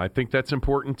important. I think that's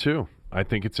important, too. I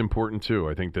think it's important, too.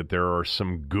 I think that there are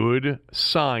some good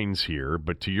signs here.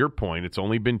 But to your point, it's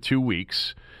only been 2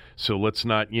 weeks. So let's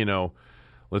not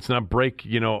break,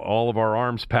 all of our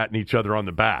arms patting each other on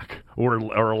the back or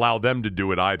allow them to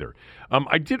do it either.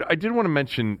 I did want to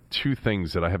mention two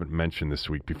things that I haven't mentioned this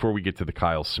week before we get to the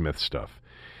Kyle Smith stuff.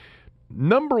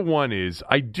 Number one is,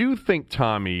 I do think,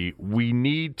 Tommy, we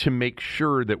need to make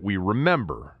sure that we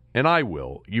remember, and I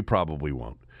will, you probably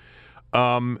won't,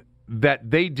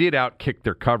 that they did outkick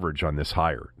their coverage on this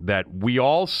hire. That we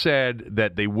all said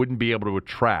that they wouldn't be able to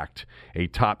attract a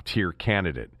top-tier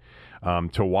candidate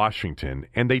to Washington,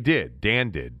 and they did.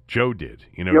 Dan did. Joe did.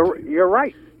 You're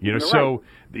right.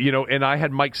 And I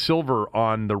had Mike Silver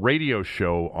on the radio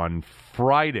show on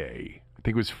Friday. I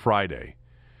think it was Friday.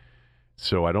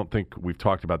 So I don't think we've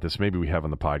talked about this. Maybe we have on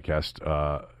the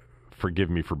podcast. Forgive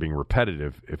me for being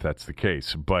repetitive if that's the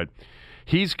case. But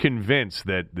he's convinced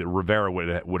that Rivera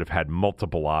would have had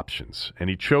multiple options, and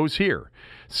he chose here.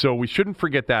 So we shouldn't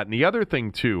forget that. And the other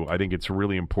thing, too, I think it's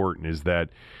really important, is that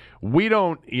we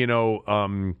don't,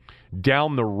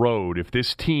 down the road, if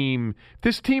this team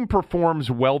performs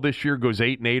well this year, goes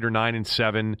 8-8 or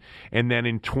 9-7, and then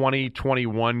in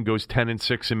 2021 goes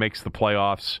 10-6 and makes the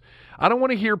playoffs, I don't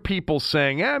want to hear people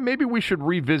saying, maybe we should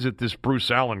revisit this Bruce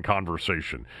Allen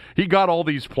conversation. He got all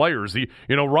these players.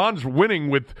 Ron's winning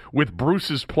with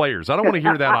Bruce's players. I don't want to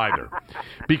hear that either,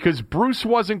 because Bruce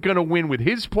wasn't going to win with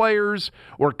his players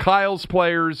or Kyle's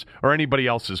players or anybody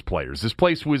else's players. This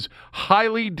place was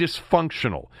highly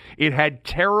dysfunctional. It had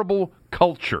terrible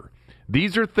culture.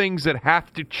 These are things that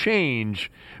have to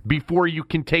change before you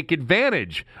can take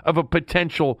advantage of a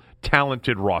potential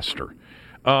talented roster.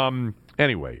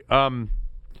 Anyway,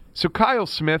 so Kyle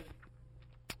Smith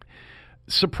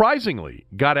surprisingly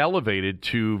got elevated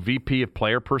to VP of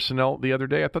Player Personnel the other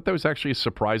day. I thought that was actually a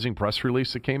surprising press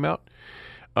release that came out.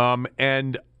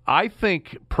 And I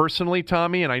think personally,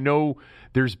 Tommy, and I know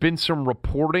there's been some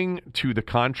reporting to the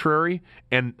contrary,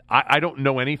 and I don't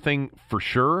know anything for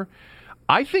sure.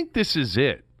 I think this is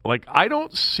it. Like, I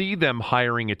don't see them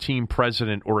hiring a team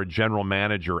president or a general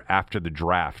manager after the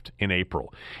draft in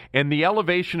April. And the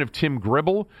elevation of Tim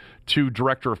Gribble to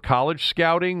director of college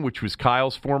scouting, which was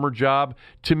Kyle's former job,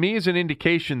 to me is an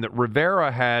indication that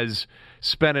Rivera has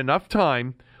spent enough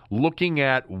time looking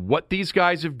at what these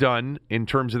guys have done in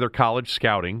terms of their college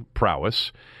scouting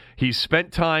prowess. He's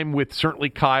spent time with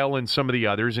certainly Kyle and some of the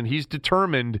others, and he's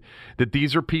determined that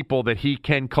these are people that he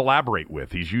can collaborate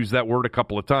with. He's used that word a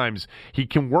couple of times. He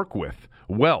can work with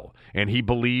well, and he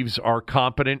believes are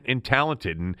competent and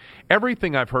talented. And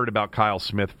everything I've heard about Kyle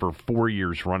Smith for 4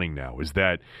 years running now is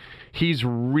that he's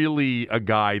really a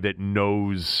guy that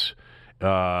knows,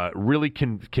 really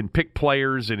can pick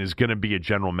players and is going to be a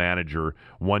general manager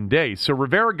one day. So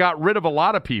Rivera got rid of a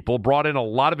lot of people, brought in a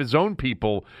lot of his own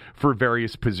people for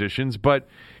various positions, but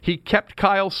he kept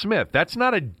Kyle Smith. That's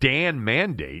not a Dan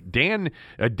mandate.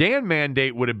 A Dan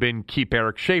mandate would have been keep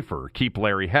Eric Schaefer, keep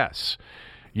Larry Hess.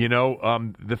 You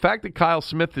know, the fact that Kyle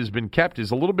Smith has been kept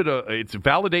is a little bit of, it's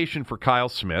validation for Kyle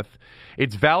Smith.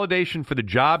 It's validation for the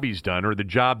job he's done or the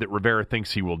job that Rivera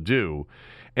thinks he will do.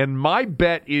 And my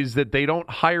bet is that they don't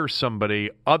hire somebody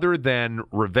other than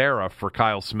Rivera for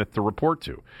Kyle Smith to report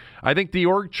to. I think the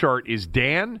org chart is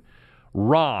Dan,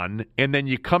 Ron, and then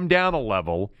you come down a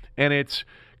level, and it's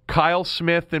Kyle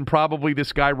Smith and probably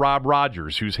this guy Rob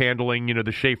Rogers, who's handling, you know,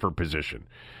 the Schaefer position.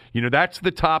 You know, that's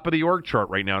the top of the org chart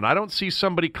right now. And I don't see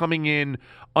somebody coming in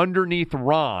underneath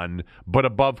Ron but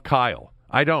above Kyle.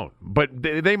 I don't. But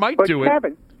they might do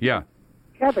Kevin, it. Yeah.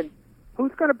 Kevin,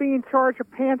 who's going to be in charge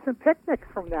of pants and picnics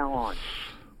from now on?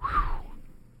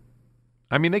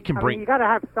 I mean, they can bring. You got to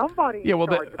have somebody. Yeah, well,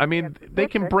 they can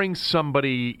picnics. bring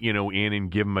somebody, you know, in and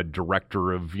give them a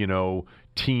director of, you know,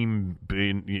 team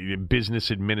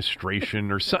business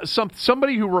administration or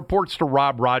somebody who reports to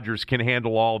Rob Rogers can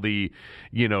handle all the,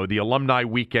 you know, the alumni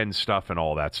weekend stuff and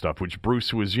all that stuff, which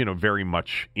Bruce was, you know, very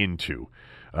much into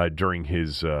during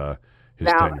his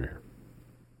tenure.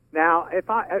 Now,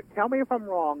 tell me if I'm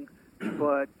wrong,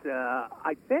 but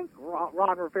I think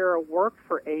Ron Rivera worked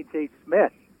for A.J.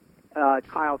 Smith,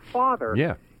 Kyle's father,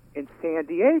 in San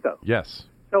Diego. Yes.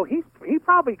 So he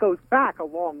probably goes back a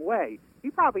long way. He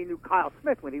probably knew Kyle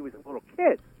Smith when he was a little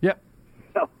kid. Yep.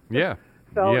 So, yeah.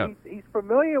 So yeah. He's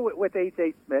familiar with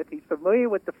A.J. Smith. He's familiar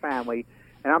with the family,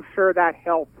 and I'm sure that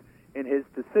helped in his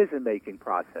decision-making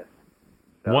process.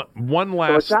 So, one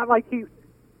last... So it's not like he's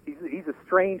a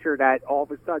stranger that all of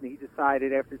a sudden he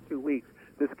decided after 2 weeks,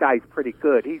 this guy's pretty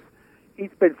good. He's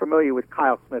been familiar with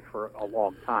Kyle Smith for a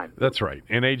long time. That's right.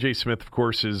 And A.J. Smith, of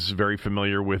course, is very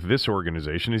familiar with this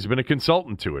organization. He's been a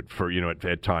consultant to it for, you know,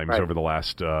 at times right. over the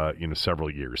last, several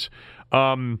years.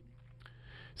 So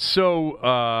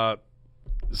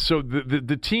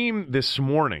the team this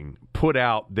morning put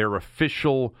out their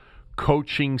official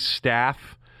coaching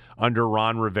staff under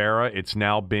Ron Rivera. It's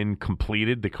now been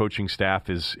completed. The coaching staff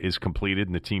is completed,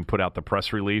 and the team put out the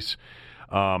press release.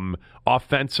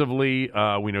 Offensively,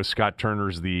 we know Scott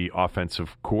Turner's the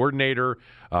offensive coordinator.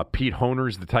 Pete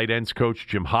Honer's the tight ends coach.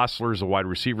 Jim Hostler's the wide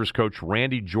receivers coach.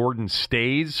 Randy Jordan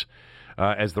stays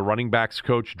as the running backs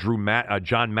coach. John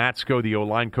Matsko, the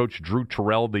O-line coach. Drew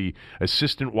Terrell, the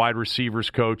assistant wide receivers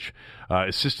coach.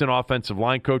 Assistant offensive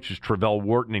line coach is Travell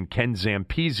Wharton, and Ken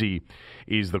Zampese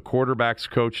is the quarterbacks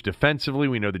coach. Defensively,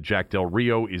 we know that Jack Del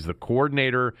Rio is the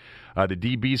coordinator. The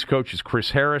DB's coach is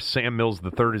Chris Harris. Sam Mills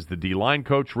III is the D-line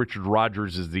coach. Richard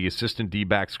Rogers is the assistant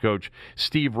D-backs coach.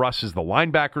 Steve Russ is the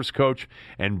linebackers coach.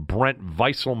 And Brent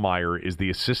Weisselmeyer is the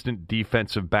assistant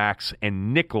defensive backs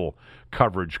and nickel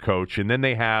coverage coach. And then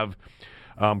they have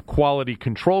quality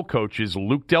control coaches.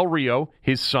 Luke Del Rio,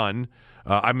 his son,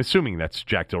 I'm assuming that's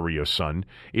Jack Del Rio's son,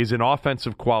 is an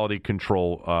offensive quality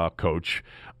control coach.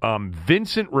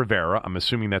 Vincent Rivera, I'm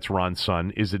assuming that's Ron's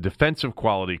son, is a defensive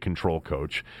quality control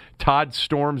coach. Todd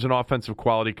Storm's an offensive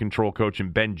quality control coach,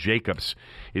 and Ben Jacobs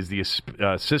is the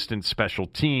assistant special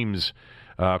teams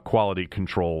quality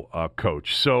control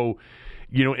coach. So,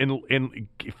 you know, in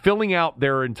filling out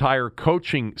their entire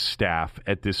coaching staff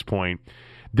at this point,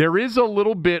 there is a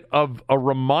little bit of a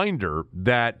reminder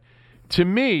that, to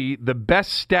me, the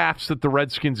best staffs that the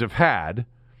Redskins have had,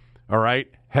 all right,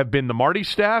 have been the Marty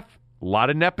staff. A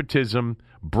lot of nepotism,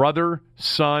 brother,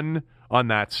 son on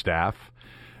that staff.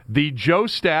 The Joe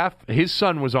staff, his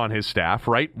son was on his staff,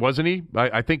 right? Wasn't he?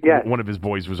 I think yes. One of his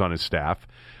boys was on his staff,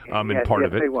 and yes, part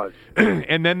of it. He was.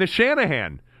 And then the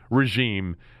Shanahan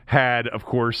regime had, of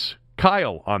course,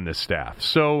 Kyle on this staff.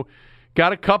 So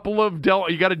got a couple of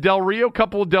you got a Del Rio,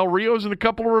 couple of Del Rios, and a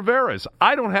couple of Riveras.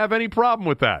 I don't have any problem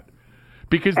with that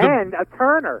because and a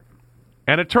Turner.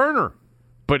 And a Turner.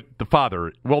 But the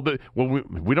father,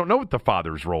 we don't know what the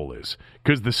father's role is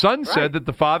because the son said that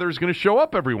the father is going to show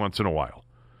up every once in a while.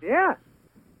 Yeah.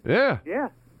 Yeah. Yeah.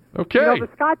 Okay. You know, the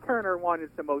Scott Turner one is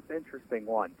the most interesting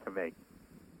one to me.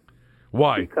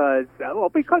 Why? Because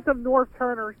of Norv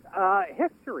Turner's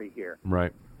history here.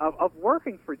 Right. Of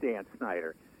working for Dan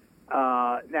Snyder.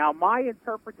 Now, my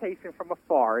interpretation from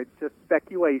afar, it's just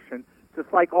speculation,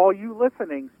 just like all you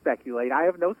listening speculate. I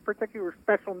have no particular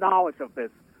special knowledge of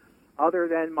this, other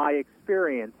than my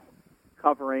experience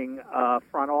covering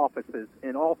front offices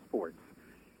in all sports,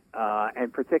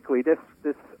 and particularly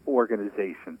this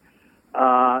organization.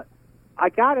 I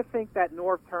got to think that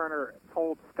Norv Turner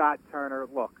told Scott Turner,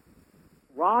 look,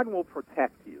 Ron will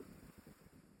protect you.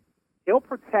 He'll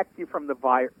protect you from the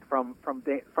from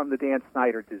the Dan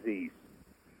Snyder disease.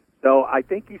 So I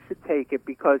think you should take it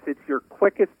because it's your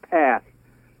quickest path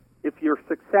if you're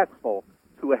successful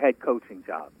to a head coaching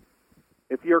job.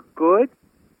 If you're good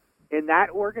in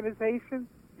that organization,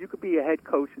 you could be a head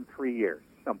coach in 3 years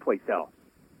someplace else.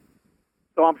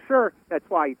 So I'm sure that's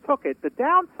why he took it. The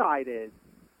downside is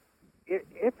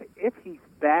if he's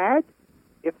bad,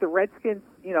 if the Redskins,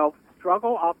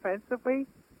 struggle offensively,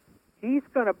 he's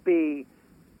going to be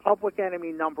public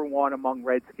enemy number one among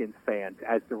Redskins fans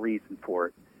as the reason for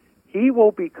it. He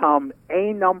will become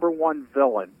a number one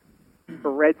villain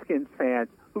for Redskins fans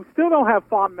who still don't have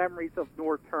fond memories of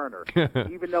Norv Turner,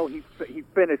 even though he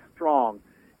finished strong,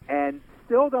 and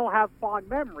still don't have fond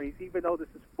memories, even though this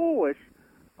is foolish,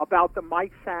 about the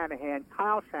Mike Shanahan,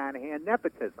 Kyle Shanahan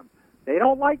nepotism. They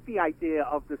don't like the idea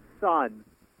of the son,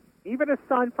 even a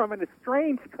son from an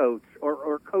estranged coach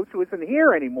or a coach who isn't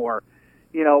here anymore,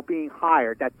 being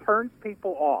hired. That turns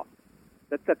people off.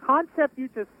 That the concept you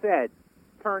just said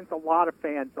turns a lot of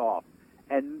fans off,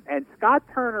 and Scott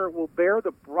Turner will bear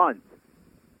the brunt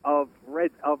of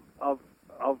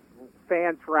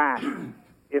fans' wrath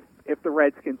if the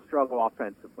Redskins struggle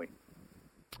offensively.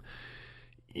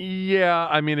 Yeah,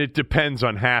 I mean, it depends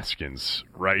on Haskins,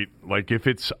 right? Like, if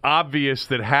it's obvious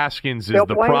that Haskins is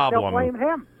the problem, they'll blame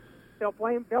him. They'll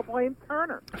blame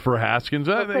Turner for Haskins.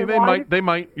 They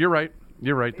might. You're right.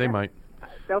 Yeah. They might.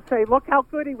 They'll say, "Look how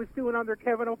good he was doing under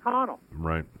Kevin O'Connell."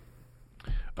 Right.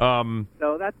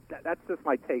 So that's just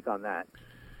my take on that.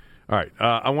 All right,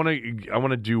 I want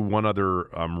to do one other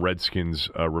Redskins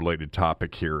related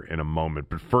topic here in a moment,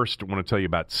 but first I want to tell you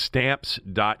about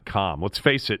Stamps.com. Let's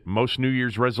face it, most New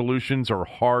Year's resolutions are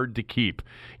hard to keep.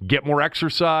 Get more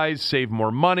exercise, save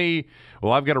more money.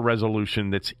 Well, I've got a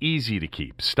resolution that's easy to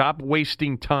keep. Stop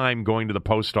wasting time going to the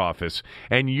post office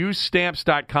and use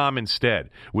Stamps.com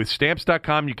instead. With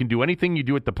Stamps.com, you can do anything you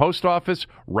do at the post office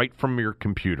right from your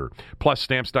computer. Plus,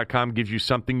 Stamps.com gives you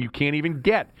something you can't even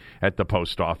get at the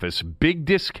post office. Big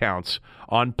discounts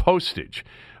on postage.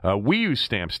 We use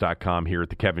Stamps.com here at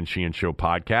the Kevin Sheehan Show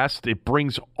podcast. It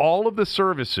brings all of the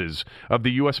services of the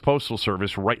U.S. Postal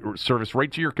Service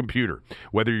right to your computer.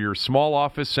 Whether you're a small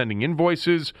office sending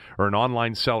invoices or an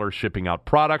online seller shipping out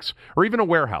products or even a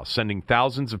warehouse sending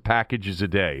thousands of packages a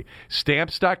day,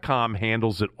 Stamps.com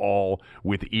handles it all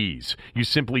with ease. You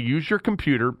simply use your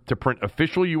computer to print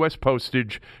official U.S.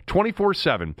 postage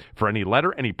 24/7 for any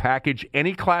letter, any package,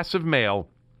 any class of mail,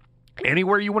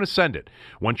 anywhere you want to send it.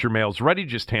 Once your mail's ready,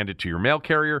 just hand it to your mail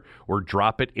carrier or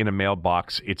drop it in a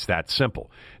mailbox. It's that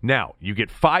simple. Now, you get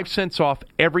 5 cents off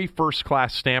every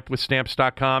first-class stamp with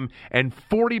Stamps.com and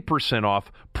 40%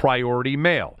 off priority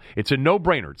mail. It's a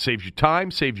no-brainer. It saves you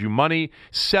time, saves you money.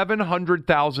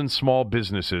 700,000 small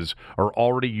businesses are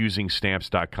already using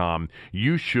Stamps.com.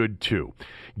 You should too.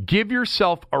 Give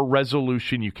yourself a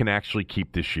resolution you can actually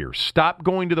keep this year. Stop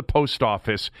going to the post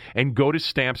office and go to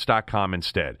Stamps.com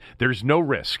instead. There's no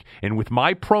risk. And with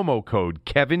my promo code,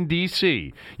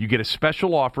 KevinDC, you get a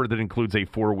special offer that includes a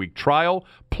 4-week trial,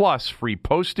 plus free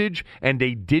postage and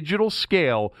a digital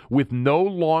scale with no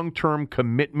long-term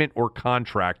commitment or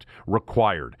contract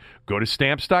required. Go to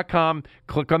Stamps.com,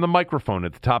 click on the microphone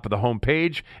at the top of the home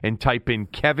page, and type in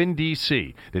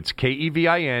KevinDC. That's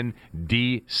KEVINDC.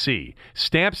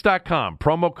 Stamps.com,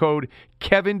 promo code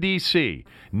KevinDC.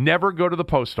 Never go to the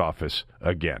post office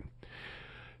again.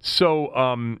 So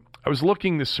I was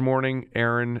looking this morning,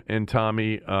 Aaron and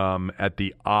Tommy, at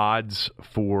the odds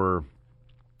for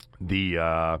the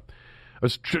I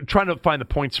was trying to find the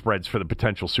point spreads for the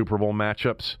potential Super Bowl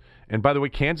matchups. And by the way,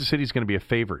 Kansas City is going to be a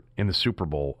favorite in the Super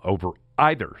Bowl over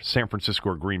either San Francisco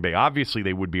or Green Bay. Obviously,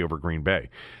 they would be over Green Bay.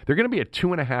 They're going to be a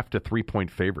 2.5 to 3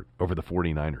 point favorite over the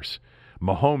 49ers.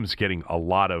 Mahomes getting a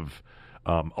lot of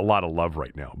love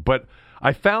right now. But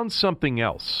I found something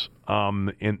else.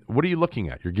 And what are you looking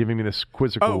at? You're giving me this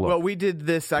quizzical look. Well, we did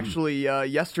this actually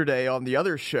yesterday on the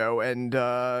other show, and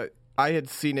I had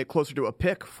seen it closer to a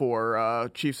pick for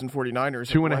Chiefs and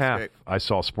 49ers. 2.5. I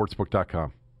saw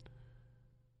sportsbook.com.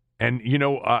 And,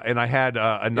 and I had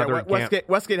another... Yeah,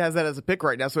 Westgate has that as a pick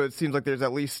right now, so it seems like there's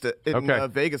at least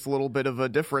in Vegas a little bit of a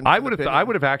difference. I would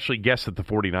have actually guessed that the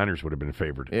 49ers would have been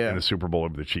favored in the Super Bowl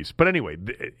over the Chiefs. But anyway,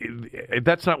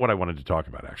 that's not what I wanted to talk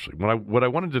about, actually. What I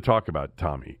wanted to talk about,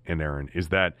 Tommy and Aaron, is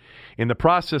that in the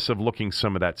process of looking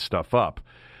some of that stuff up,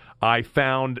 I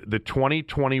found the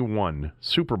 2021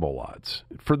 Super Bowl odds.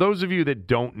 For those of you that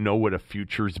don't know what a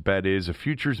futures bet is, a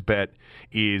futures bet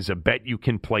is a bet you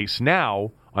can place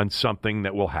now on something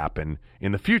that will happen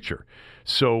in the future.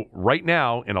 So right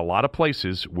now, in a lot of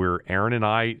places where Aaron and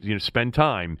I spend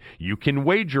time, you can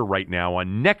wager right now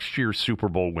on next year's Super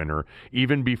Bowl winner,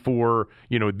 even before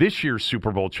this year's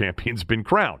Super Bowl champion's been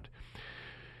crowned.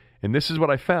 And this is what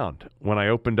I found when I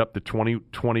opened up the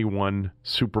 2021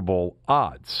 Super Bowl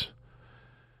odds.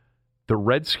 The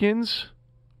Redskins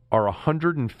are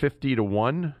 150 to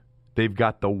 1. They've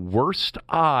got the worst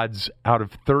odds out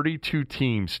of 32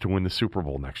 teams to win the Super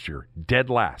Bowl next year.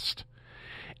 Dead last.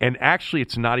 And actually,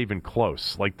 it's not even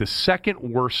close. Like the second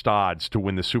worst odds to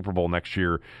win the Super Bowl next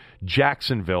year,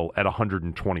 Jacksonville at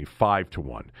 125 to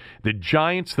 1. The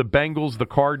Giants, the Bengals, the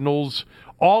Cardinals,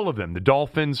 all of them, the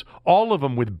Dolphins, all of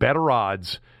them with better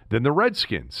odds than the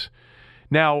Redskins.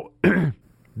 Now,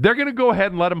 they're going to go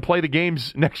ahead and let them play the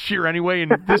games next year anyway,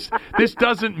 and this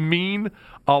doesn't mean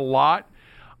a lot.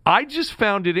 I just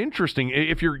found it interesting.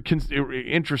 If you're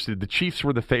interested, the Chiefs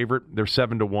were the favorite. They're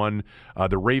 7 to 1.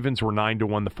 The Ravens were 9 to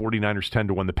 1. The 49ers 10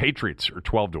 to 1. The Patriots are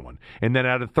 12 to 1. And then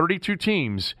out of 32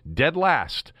 teams, dead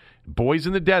last, boys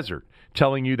in the desert,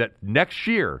 telling you that next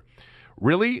year,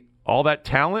 really, all that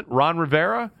talent, Ron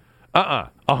Rivera,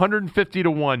 150 to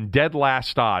 1, dead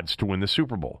last odds to win the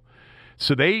Super Bowl.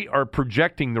 So they are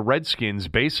projecting the Redskins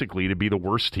basically to be the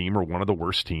worst team or one of the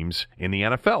worst teams in the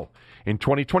NFL in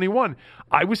 2021.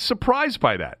 I was surprised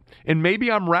by that. And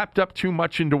maybe I'm wrapped up too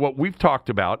much into what we've talked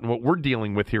about and what we're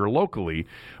dealing with here locally,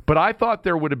 but I thought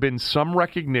there would have been some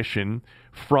recognition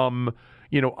from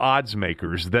odds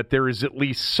makers that there is at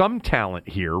least some talent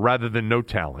here rather than no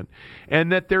talent,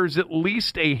 and that there's at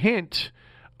least a hint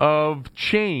of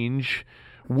change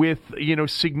with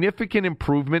significant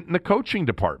improvement in the coaching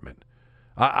department.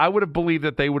 I would have believed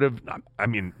that they would have,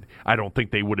 I don't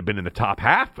think they would have been in the top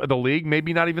half of the league,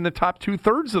 maybe not even the top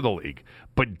 2/3 of the league,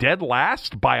 but dead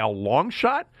last by a long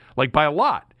shot, like by a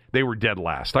lot, they were dead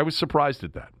last. I was surprised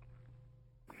at that.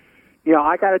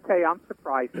 I got to tell you, I'm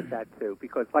surprised at that too,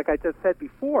 because like I just said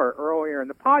before, earlier in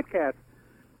the podcast,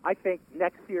 I think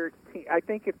next year's team, I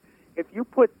think if you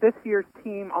put this year's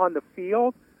team on the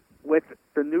field with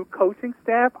the new coaching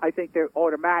staff, I think they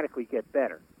automatically get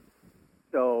better.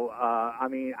 So,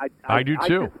 I do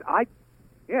too.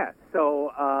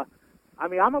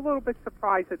 I'm a little bit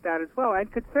surprised at that as well. And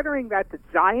considering that the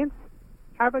Giants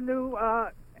have a new,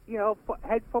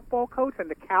 head football coach, and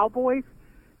the Cowboys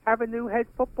have a new head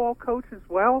football coach as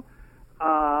well.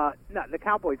 The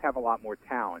Cowboys have a lot more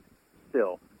talent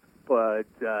still, but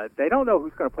they don't know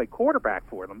who's going to play quarterback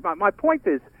for them. My point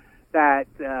is that,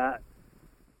 the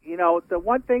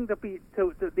one thing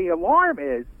the alarm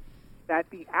is that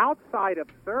the outside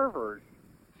observers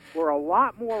were a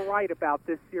lot more right about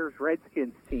this year's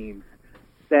Redskins teams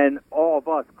than all of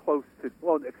us close to.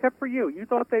 Well, except for you. You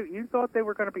thought they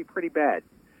were going to be pretty bad.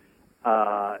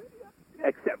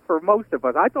 Except for most of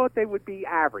us, I thought they would be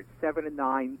average,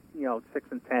 7-9,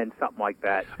 6-10, something like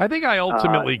that. I think I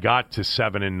ultimately got to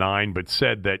 7-9, but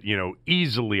said that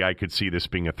easily I could see this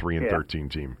being a 3-13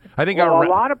 team. I think a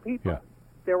lot of people. Yeah.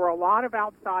 There were a lot of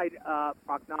outside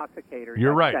prognosticators.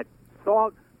 You're right. That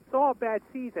saw a bad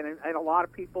season, and a lot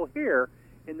of people here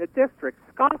in the district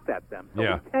scoffed at them. So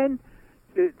yeah. we tend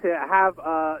to have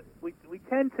we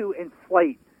tend to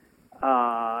inflate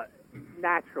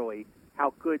naturally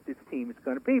how good this team is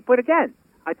going to be. But again,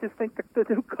 I just think the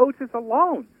new coaches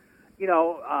alone,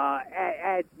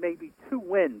 add maybe 2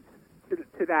 wins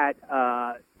to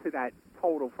that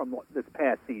total from this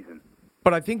past season.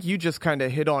 But I think you just kind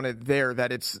of hit on it there,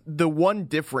 that it's the one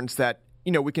difference that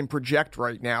we can project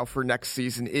right now for next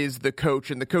season is the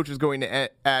coach, and the coach is going to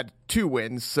add 2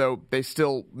 wins, so they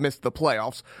still missed the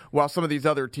playoffs, while some of these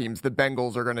other teams, the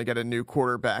Bengals, are going to get a new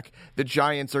quarterback. The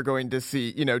Giants are going to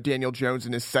see, Daniel Jones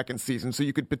in his second season, so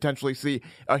you could potentially see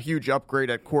a huge upgrade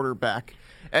at quarterback.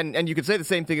 And you could say the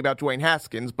same thing about Dwayne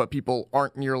Haskins, but people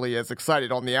aren't nearly as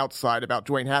excited on the outside about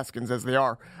Dwayne Haskins as they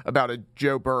are about a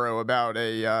Joe Burrow, about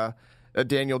a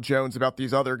Daniel Jones, about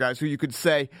these other guys who you could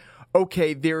say,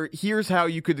 okay, here's how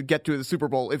you could get to the Super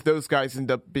Bowl if those guys end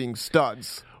up being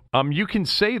studs. You can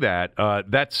say that.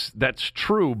 That's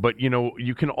true, but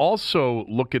you can also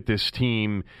look at this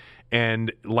team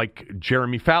and like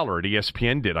Jeremy Fowler at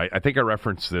ESPN did. I think I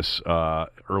referenced this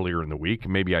earlier in the week.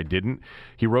 Maybe I didn't.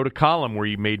 He wrote a column where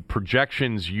he made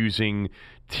projections using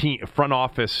front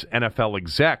office NFL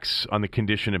execs on the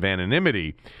condition of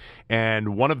anonymity.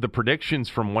 And one of the predictions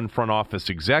from one front office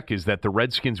exec is that the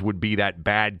Redskins would be that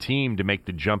bad team to make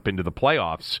the jump into the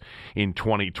playoffs in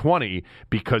 2020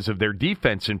 because of their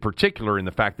defense in particular and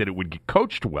the fact that it would get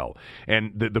coached well.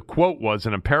 And the quote was,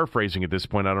 and I'm paraphrasing at this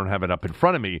point, I don't have it up in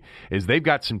front of me, is they've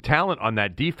got some talent on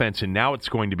that defense and now it's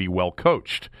going to be well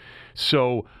coached.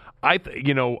 So I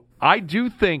do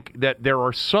think that there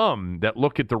are some that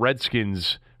look at the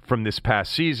Redskins from this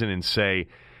past season and say,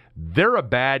 they're a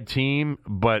bad team,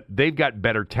 but they've got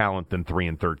better talent than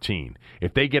 3-13.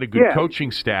 If they get a good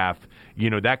coaching staff,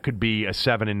 that could be a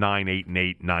 7-9,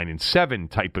 8-8, 9-7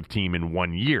 type of team in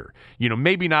 1 year.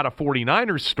 Maybe not a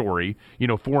 49ers story,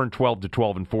 4-12 to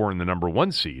 12-4 in the number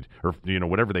 1 seed, or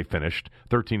whatever they finished,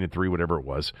 13-3, whatever it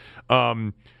was.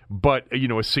 But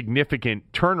a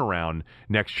significant turnaround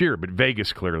next year. But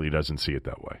Vegas clearly doesn't see it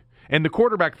that way. And the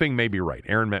quarterback thing may be right.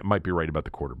 Aaron might be right about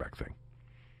the quarterback thing.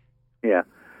 Yeah.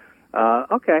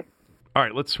 Okay. All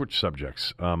right, let's switch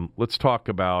subjects. Let's talk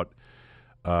about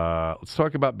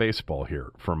baseball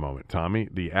here for a moment, Tommy.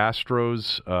 The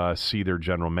Astros see their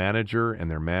general manager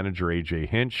and their manager A.J.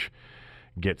 Hinch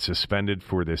get suspended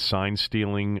for this sign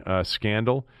stealing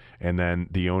scandal, and then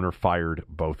the owner fired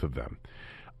both of them.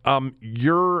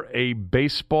 You're a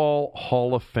Baseball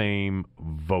Hall of Fame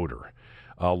voter,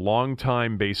 a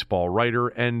longtime baseball writer,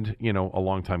 and a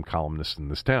longtime columnist in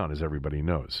this town, as everybody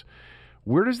knows.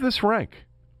 Where does this rank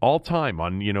all time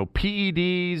on,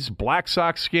 PEDs, Black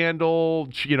Sox scandal,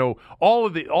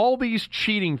 all these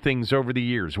cheating things over the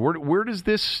years? Where does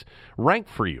this rank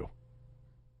for you?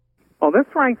 Well, this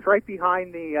ranks right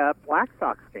behind the Black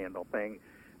Sox scandal thing.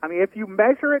 I mean, if you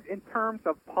measure it in terms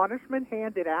of punishment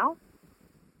handed out,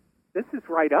 this is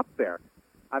right up there.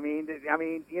 I mean,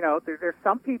 there's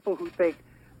some people who think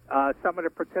some of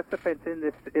the participants in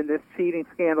this cheating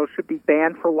scandal should be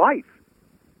banned for life,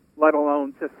 let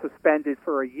alone just suspended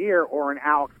for a year, or in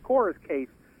Alex Cora's case,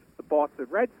 the Boston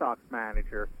Red Sox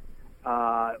manager.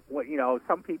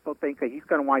 Some people think that he's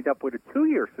going to wind up with a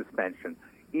 2-year suspension,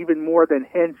 even more than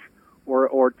Hinch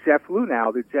or Jeff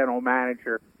Luhnow, the general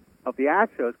manager of the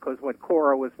Astros, because when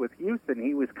Cora was with Houston,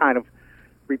 he was kind of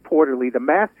reportedly the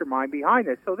mastermind behind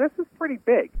this. So this is pretty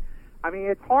big. I mean,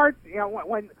 it's hard,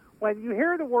 when you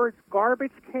hear the words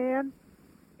garbage can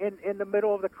in the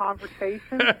middle of the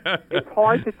conversation, it's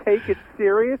hard to take it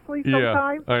seriously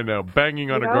sometimes. Yeah, I know. Banging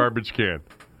on a garbage can.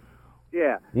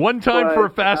 Yeah. 1 time for a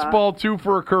fastball, 2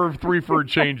 for a curve, 3 for a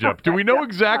changeup. Do we know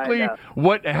exactly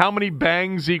how many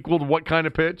bangs equaled what kind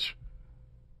of pitch?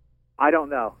 I don't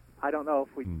know. I don't know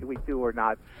if we do or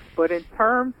not. But in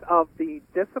terms of the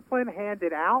discipline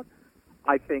handed out,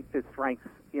 I think this ranks,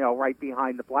 right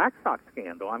behind the Black Sox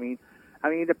scandal. I mean,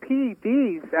 the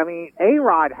PEDs. I mean,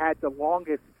 A-Rod had the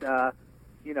longest,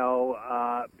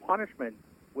 punishment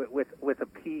with a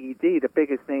PED. The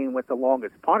biggest name with the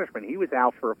longest punishment. He was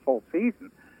out for a full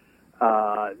season,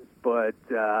 but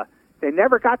they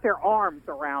never got their arms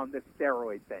around the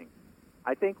steroid thing.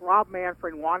 I think Rob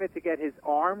Manfred wanted to get his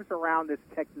arms around this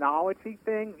technology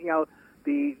thing,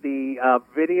 the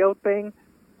video thing,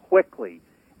 quickly,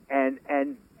 and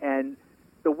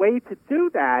the way to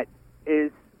do that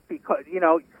is because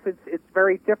since it's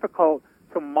very difficult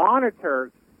to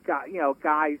monitor,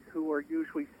 guys who are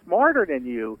usually smarter than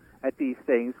you at these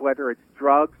things, whether it's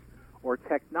drugs or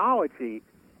technology,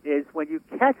 is when you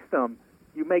catch them,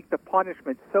 you make the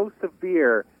punishment so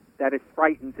severe that it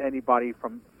frightens anybody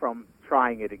from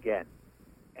trying it again.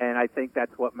 And I think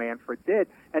that's what Manfred did.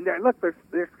 And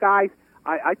there's guys.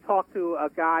 I talked to a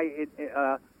guy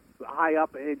high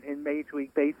up in Major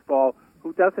League Baseball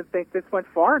who doesn't think this went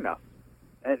far enough.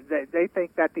 And they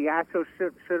think that the Astros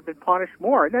should have been punished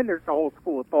more. And then there's the whole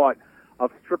school of thought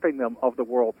of stripping them of the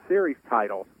World Series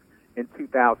titles in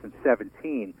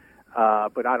 2017.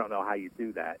 But I don't know how you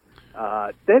do that.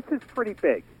 This is pretty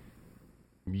big.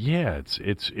 Yeah,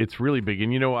 it's really big.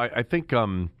 And I think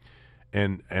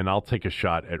and I'll take a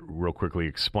shot at real quickly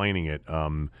explaining it.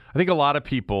 I think a lot of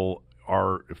people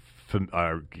are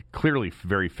clearly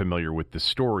very familiar with the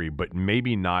story, but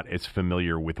maybe not as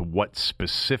familiar with what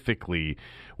specifically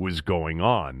was going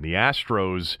on. The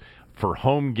Astros, for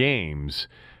home games,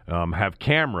 have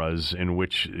cameras in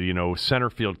which, center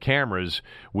field cameras,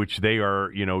 which they are,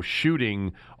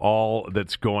 shooting all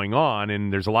that's going on.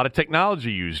 And there's a lot of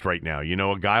technology used right now.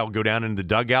 A guy will go down into the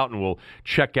dugout and will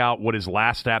check out what his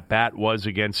last at-bat was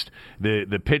against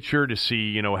the pitcher to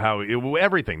see,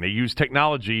 everything. They use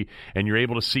technology, and you're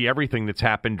able to see everything that's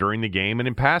happened during the game and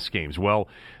in past games. Well,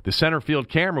 the center field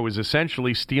camera was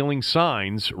essentially stealing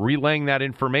signs, relaying that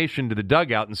information to the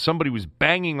dugout, and somebody was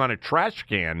banging on a trash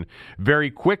can very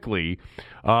quickly quickly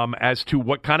as to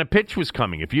what kind of pitch was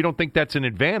coming. If you don't think that's an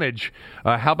advantage,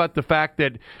 how about the fact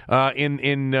that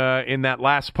in that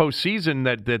last postseason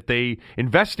that they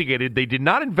investigated, they did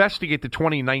not investigate the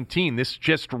 2019. This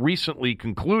just recently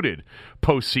concluded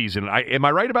postseason. Am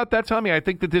I right about that, Tommy? I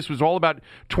think that this was all about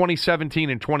 2017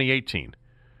 and 2018.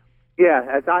 Yeah,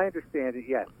 as I understand it,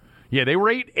 yes. Yeah, they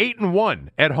were 8-1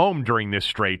 at home during this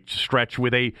stretch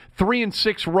with a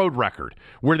 3-6 road record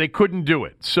where they couldn't do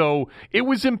it. So it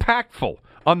was impactful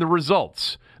on the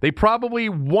results. They probably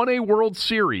won a World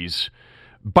Series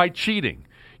by cheating.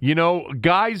 You know,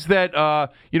 guys that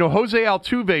Jose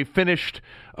Altuve finished,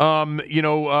 won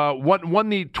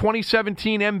the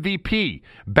 2017 MVP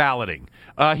balloting.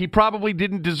 He probably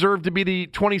didn't deserve to be the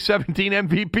 2017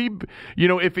 MVP. You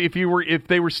know, if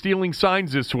they were stealing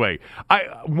signs this way.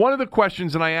 One of the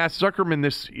questions, and I asked Zuckerman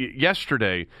this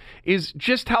yesterday, is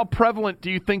just how prevalent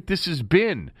do you think this has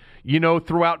been? You know,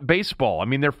 throughout baseball. I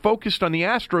mean, they're focused on the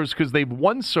Astros because they've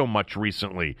won so much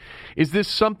recently. Is this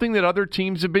something that other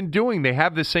teams have been doing? They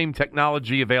have the same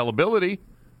technology availability.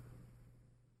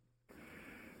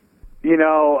 You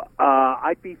know,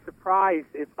 I'd be surprised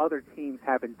if other teams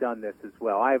haven't done this as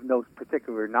well. I have no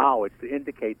particular knowledge to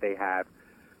indicate they have.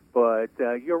 But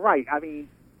you're right. I mean,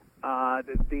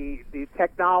 the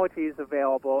technology is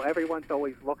available. Everyone's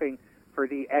always looking for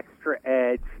the extra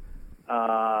edge.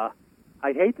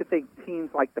 I'd hate to think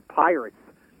teams like the Pirates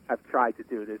have tried to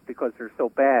do this because they're so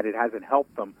bad it hasn't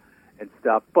helped them and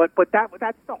stuff. But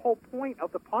that's the whole point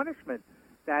of the punishment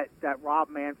that Rob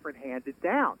Manfred handed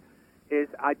down. Is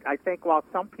I think while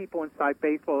some people inside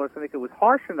baseball think it was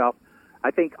harsh enough, I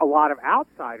think a lot of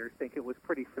outsiders think it was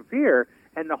pretty severe.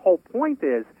 And the whole point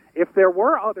is, if there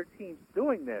were other teams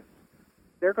doing this,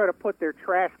 they're going to put their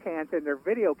trash cans and their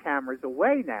video cameras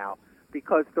away now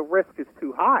because the risk is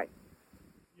too high.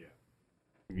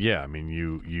 Yeah, I mean,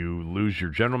 you lose your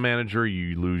general manager,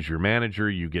 you lose your manager,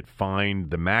 you get fined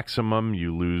the maximum,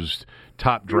 you lose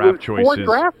top draft choices.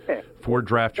 Four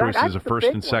draft choices, a first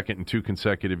and second in 2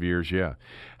 consecutive years, yeah.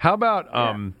 How about,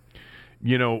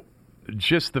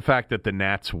 just the fact that the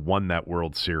Nats won that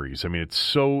World Series? I mean,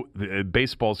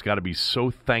 baseball's got to be so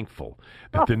thankful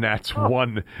that the Nats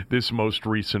won this most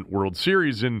recent World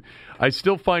Series. And I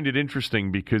still find it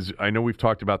interesting because I know we've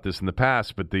talked about this in the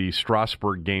past, but the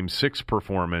Strasburg Game 6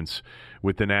 performance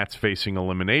with the Nats facing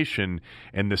elimination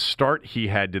and the start he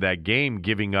had to that game,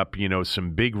 giving up,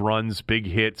 some big runs, big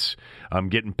hits,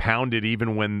 getting pounded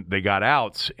even when they got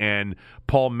outs, and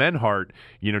Paul Menhart,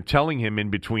 telling him in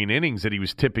between innings that he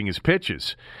was tipping his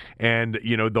pitches. And,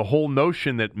 the whole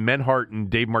notion that Menhart and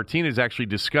Dave Martinez actually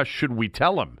discussed, should we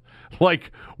tell him?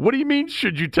 Like, what do you mean,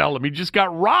 should you tell him? He just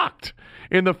got rocked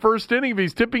in the first inning. If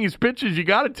he's tipping his pitches, you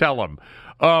got to tell him.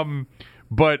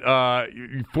 But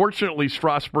fortunately,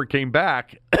 Strasburg came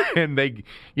back and they,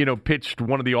 pitched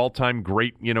one of the all-time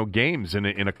great, games in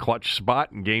a clutch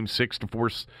spot in Game 6 to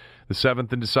force the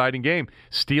 7th and deciding game.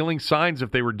 Stealing signs,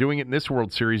 if they were doing it in this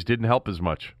World Series, didn't help as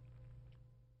much.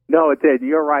 No, it did.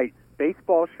 You're right.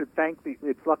 Baseball should thank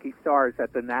its lucky stars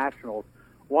that the Nationals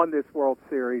won this World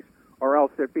Series, or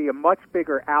else there'd be a much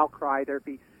bigger outcry. There'd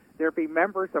be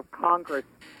members of Congress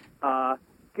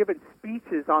giving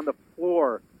speeches on the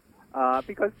floor.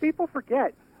 Because people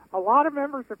forget, a lot of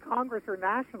members of Congress are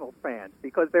Nationals fans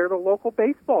because they're the local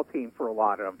baseball team for a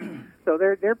lot of them. So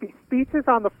there'd be speeches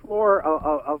on the floor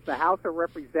of the House of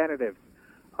Representatives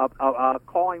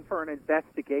calling for an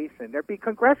investigation. There'd be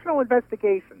congressional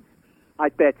investigations, I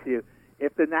bet you,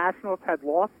 if the Nationals had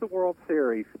lost the World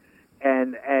Series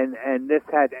and this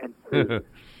had ensued.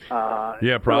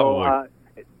 Yeah, probably.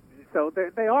 So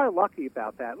they are lucky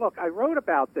about that. Look, I wrote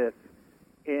about this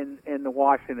in the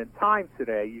Washington Times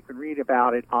today. You can read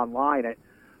about it online at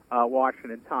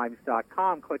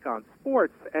WashingtonTimes.com. Click on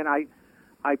sports, and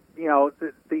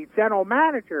the general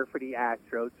manager for the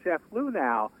Astros, Jeff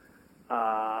Luhnow,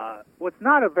 was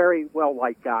not a very well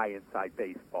liked guy inside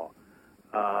baseball.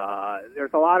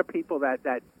 There's a lot of people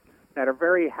that are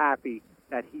very happy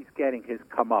that he's getting his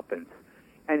comeuppance,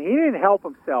 and he didn't help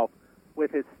himself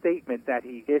with his statement that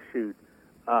he issued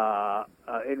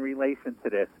in relation to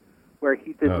this, where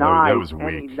he denied that was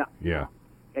weak.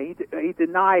 He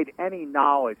denied any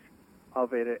knowledge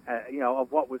of it,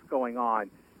 of what was going on.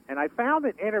 And I found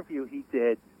an interview he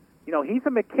did. He's a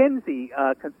McKinsey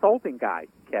consulting guy,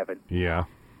 Kevin. Yeah.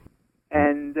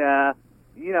 And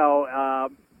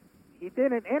he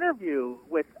did an interview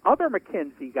with other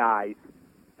McKinsey guys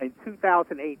in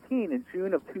 2018, in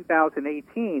June of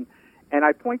 2018. And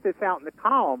I point this out in the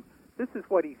column. This is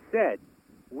what he said.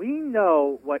 We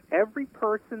know what every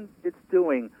person is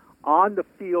doing on the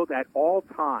field at all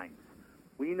times.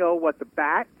 We know what the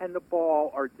bat and the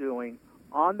ball are doing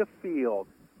on the field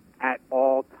at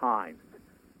all times.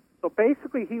 So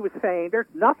basically he was saying there's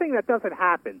nothing that doesn't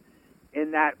happen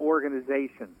in that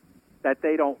organization that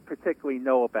they don't particularly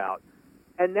know about.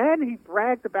 And then he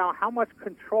bragged about how much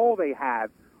control they have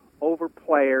over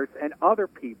players and other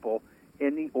people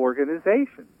in the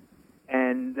organization.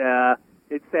 And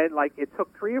it said, like, it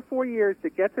took 3 or 4 years to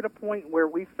get to the point where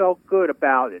we felt good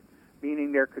about it,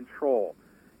 meaning their control.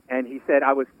 And he said,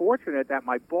 I was fortunate that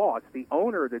my boss, the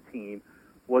owner of the team,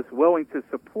 was willing to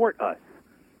support us.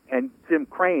 And Jim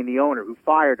Crane, the owner who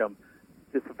fired him,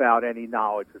 disavowed any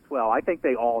knowledge as well. I think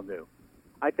they all knew.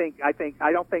 I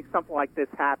don't think something like this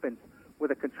happens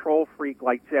with a control freak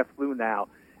like Jeff Luhnow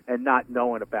and not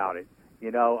knowing about it.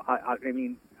 You know,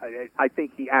 I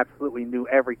think he absolutely knew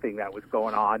everything that was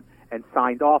going on and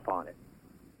signed off on it.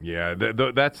 Yeah,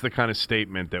 that's the kind of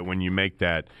statement that when you make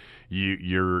that,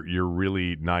 you're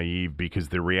really naive, because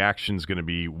the reaction's going to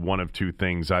be one of two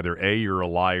things: either A, you're a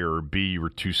liar, or B, you were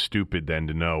too stupid then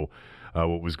to know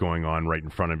what was going on right in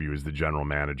front of you as the general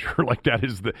manager. Like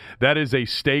that is a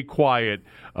stay quiet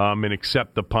and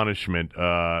accept the punishment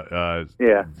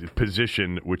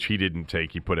position, which he didn't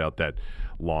take. He put out that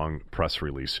long press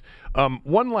release.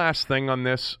 One last thing on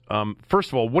this. First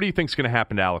of all, what do you think is going to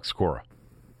happen to Alex Cora?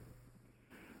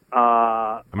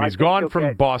 I mean, he's gone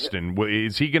from Boston.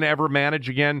 Is he going to ever manage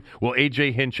again? Will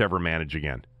A.J. Hinch ever manage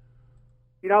again?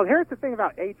 You know, here's the thing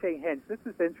about A.J. Hinch. This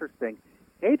is interesting.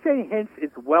 A.J. Hinch is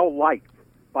well-liked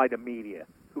by the media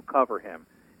who cover him.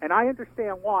 And I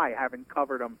understand why, having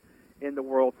covered him in the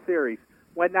World Series.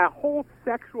 When that whole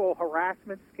sexual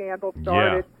harassment scandal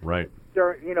started,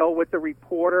 with the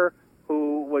reporter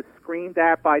who was screamed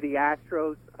at by the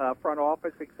Astros front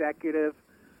office executive,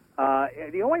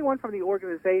 the only one from the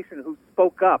organization who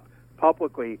spoke up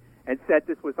publicly and said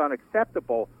this was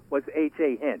unacceptable was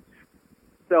A.J. Hinch.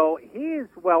 So he is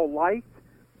well-liked.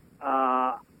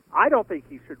 I don't think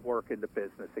he should work in the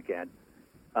business again.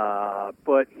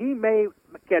 But he may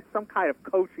get some kind of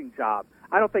coaching job.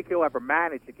 I don't think he'll ever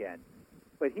manage again.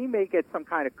 But he may get some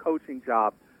kind of coaching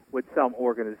job with some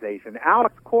organization.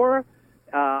 Alex Cora,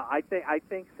 I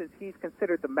think since he's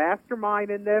considered the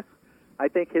mastermind in this, I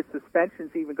think his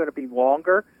suspension's even going to be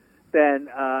longer than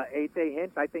A.J.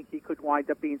 Hinch. I think he could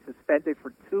wind up being suspended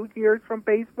for 2 years from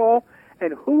baseball.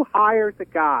 And who hires a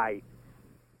guy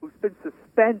who's been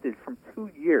suspended from 2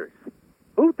 years?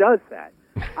 Who does that?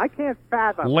 I can't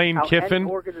fathom Lane how Kiffin? any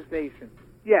organization.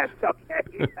 Yes, okay,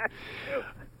 that's true.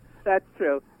 That's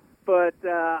true. But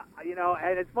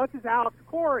and as much as Alex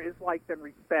Cora is liked and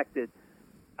respected,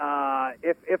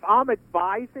 if I'm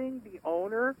advising the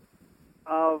owner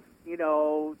of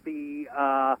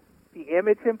the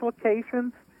image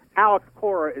implications, Alex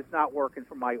Cora is not working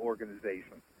for my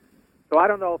organization. So I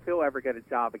don't know if he'll ever get a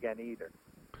job again either.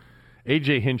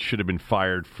 A.J. Hinch should have been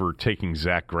fired for taking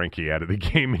Zach Greinke out of the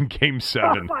game in Game 7.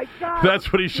 Oh my God!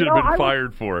 That's what he should have been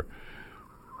fired for.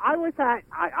 I was at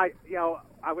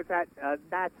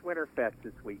Nats Winterfest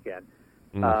this weekend.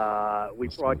 We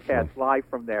broadcast live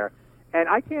from there, and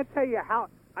I can't tell you how.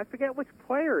 I forget which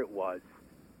player it was,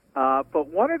 but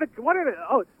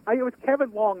it was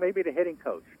Kevin Long, maybe the hitting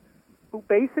coach, who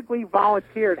basically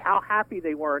volunteered how happy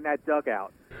they were in that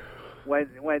dugout when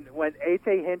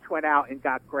A.J. Hinch went out and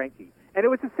got Greinke. And it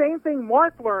was the same thing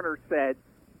Mark Lerner said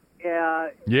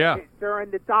during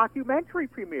the documentary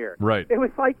premiere. Right. It was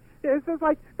like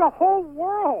the whole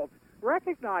world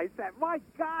recognized that, my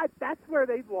God, that's where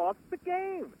they lost the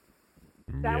game.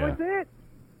 That was it.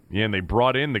 Yeah, and they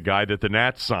brought in the guy that the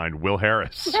Nats signed, Will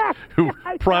Harris, Yeah, who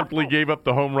I promptly know. gave up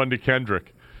the home run to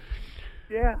Kendrick.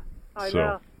 Yeah, I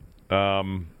know. By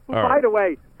By the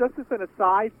way, just as an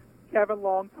aside, Kevin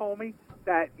Long told me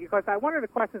that, because one of the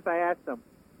questions I asked him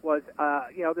was,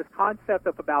 this concept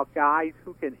about guys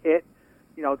who can hit,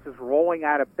 just rolling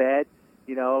out of bed,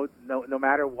 no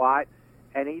matter what.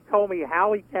 And he told me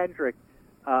Howie Kendrick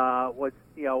was,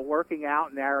 working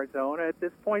out in Arizona at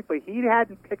this point, but he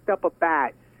hadn't picked up a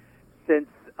bat since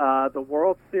the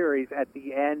World Series at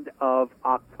the end of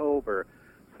October.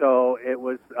 So it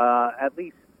was at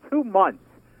least 2 months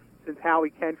since Howie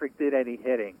Kendrick did any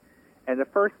hitting. And the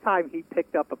first time he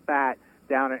picked up a bat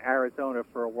down in Arizona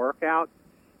for a workout,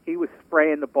 he was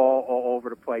spraying the ball all over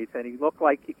the place, and he looked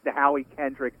like the Howie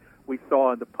Kendrick we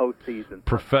saw in the postseason.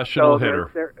 Professional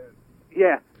hitter.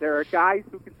 There are guys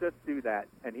who can just do that,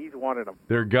 and he's one of them.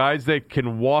 There are guys that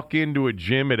can walk into a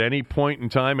gym at any point in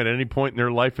time, at any point in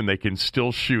their life, and they can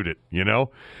still shoot it,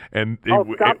 And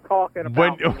stop talking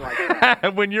about me like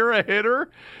that. When you're a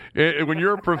hitter, when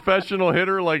you're a professional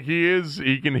hitter like he is,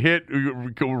 he can hit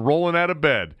rolling out of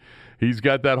bed. He's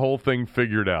got that whole thing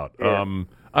figured out. Yeah.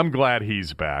 I'm glad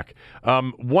he's back.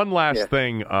 One last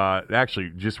thing,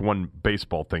 actually, just one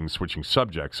baseball thing, switching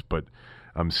subjects, but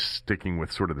I'm sticking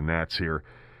with sort of the Nats here.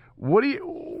 What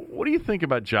do you think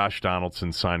about Josh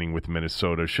Donaldson signing with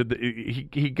Minnesota?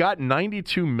 He got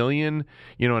 $92 million,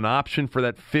 an option for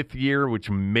that fifth year, which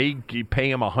may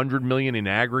pay him $100 million in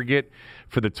aggregate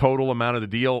for the total amount of the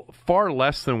deal, far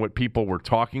less than what people were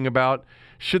talking about.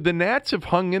 Should the Nats have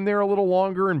hung in there a little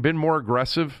longer and been more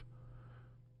aggressive?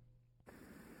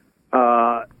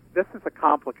 This is a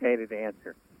complicated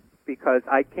answer because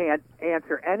I can't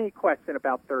answer any question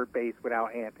about third base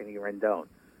without Anthony Rendon.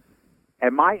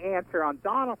 And my answer on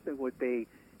Donaldson would be,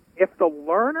 if the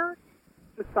Lerners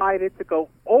decided to go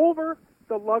over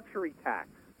the luxury tax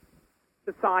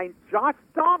to sign Josh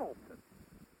Donaldson,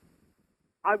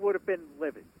 I would have been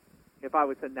livid if I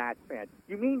was a Nats fan.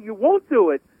 You mean you won't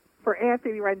do it for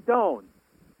Anthony Rendon,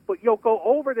 but you'll go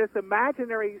over this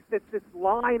imaginary, this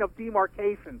line of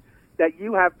demarcation that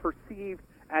you have perceived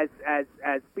as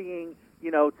being,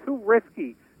 too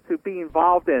risky to be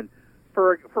involved in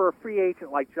for a free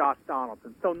agent like Josh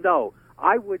Donaldson. So no,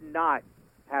 I would not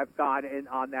have gone in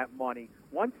on that money.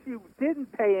 Once you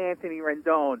didn't pay Anthony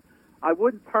Rendon, I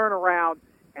wouldn't turn around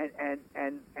and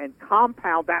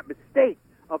compound that mistake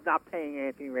of not paying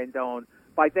Anthony Rendon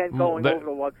by then going over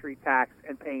the luxury tax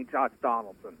and paying Josh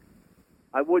Donaldson.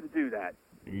 I wouldn't do that.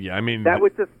 Yeah, I mean that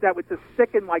would just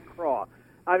sicken my craw.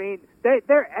 I mean they've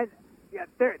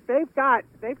got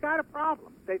a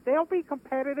problem. They'll be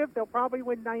competitive. They'll probably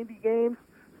win 90 games.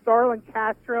 Starlin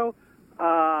Castro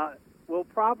will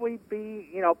probably be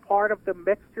part of the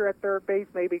mixture at third base.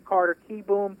 Maybe Carter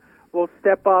Keyboom will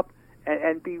step up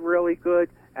and be really good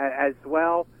as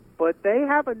well. But they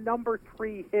have a number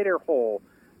 3 hitter hole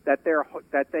that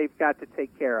they've got to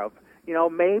take care of.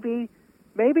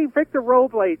 Maybe Victor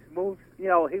Robles moves.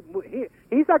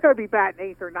 He's not going to be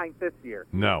batting 8th or 9th this year.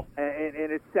 No, in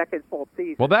his second full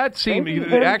season. Well, that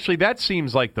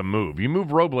seems like the move. You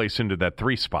move Robles into that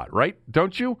 3 spot, right?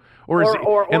 Don't you?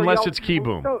 Unless it's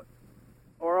Keyboom,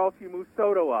 or else you move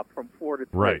Soto up from 4 to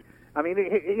 3. Right. I mean,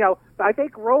 I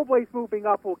think Robles moving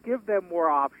up will give them more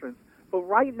options. But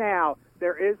right now,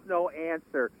 there is no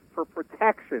answer for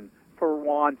protection for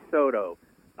Juan Soto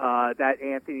that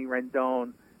Anthony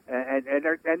Rendon. And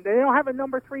they don't have a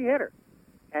number 3 hitter,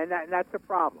 and that's a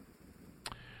problem.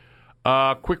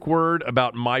 Quick word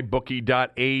about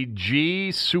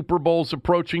mybookie.ag. Super Bowl's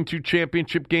approaching, 2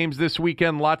 championship games this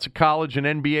weekend. Lots of college and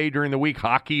NBA during the week,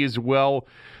 hockey as well.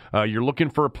 You're looking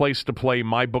for a place to play,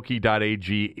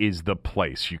 mybookie.ag is the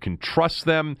place. You can trust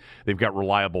them. They've got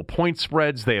reliable point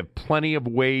spreads. They have plenty of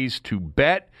ways to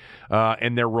bet,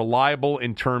 and they're reliable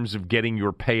in terms of getting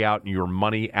your payout and your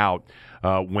money out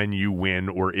when you win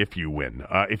or if you win.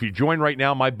 If you join right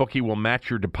now, MyBookie will match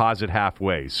your deposit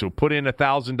halfway. So put in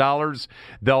 $1,000,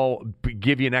 they'll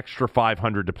give you an extra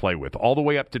 $500 to play with. All the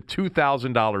way up to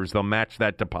 $2,000, they'll match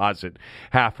that deposit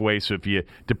halfway. So if you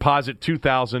deposit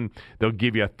 $2,000, they'll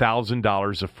give you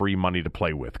 $1,000 of free money to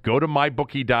play with. Go to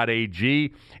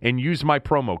mybookie.ag and use my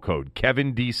promo code,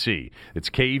 KevinDC.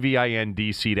 It's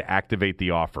KEVINDC to activate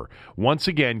the offer. Once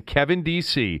again,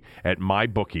 KevinDC at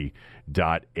mybookie.ag.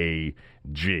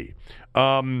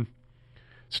 So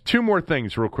 2 more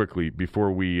things real quickly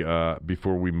before we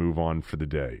move on for the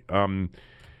day.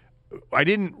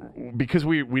 Because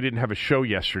we didn't have a show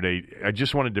yesterday, I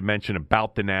just wanted to mention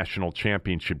about the national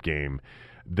championship game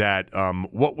that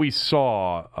what we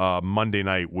saw Monday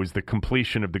night was the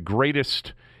completion of the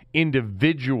greatest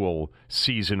individual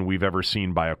season we've ever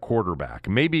seen by a quarterback.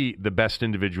 Maybe the best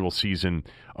individual season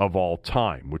of all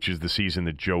time, which is the season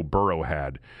that Joe Burrow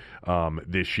had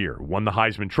this year. Won the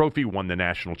Heisman Trophy, won the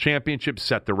national championship,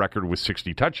 set the record with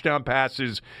 60 touchdown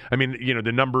passes. I mean,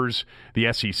 the numbers,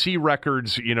 the SEC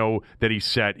records, that he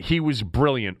set. He was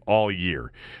brilliant all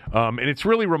year. And it's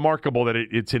really remarkable that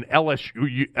it's an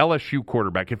LSU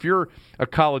quarterback. If you're a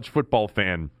college football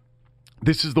fan,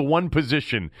 this is the one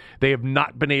position they have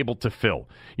not been able to fill.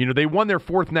 They won their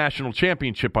 4th national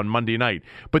championship on Monday night,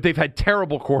 but they've had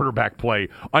terrible quarterback play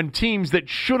on teams that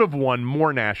should have won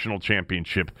more national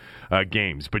championship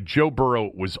games. But Joe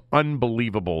Burrow was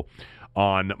unbelievable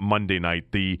on Monday night.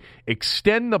 The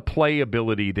extend the play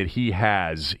ability that he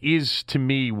has is, to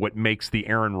me, what makes the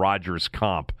Aaron Rodgers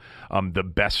comp the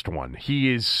best one.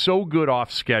 He is so good off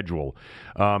schedule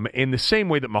in the same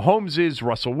way that Mahomes is,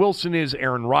 Russell Wilson is,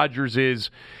 Aaron Rodgers is,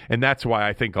 and that's why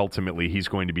I think ultimately he's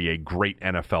going to be a great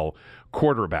NFL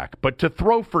quarterback. But to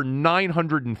throw for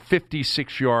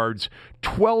 956 yards,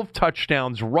 12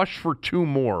 touchdowns, rush for 2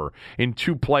 more in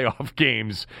 2 playoff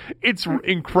games, it's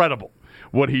incredible.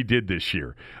 what he did this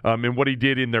year, and what he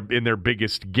did in their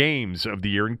biggest games of the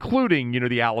year, including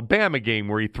the Alabama game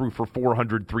where he threw for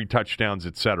 403 touchdowns,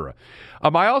 etc.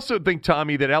 I also think,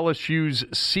 Tommy, that LSU's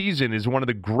season is one of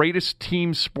the greatest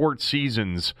team sport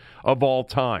seasons of all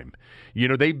time.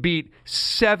 They beat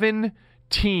 7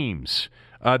 teams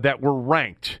that were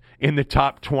ranked in the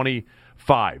top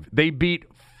 25. They beat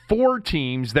 4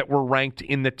 teams that were ranked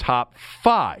in the top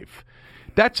 5.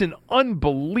 That's an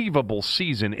unbelievable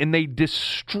season, and they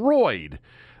destroyed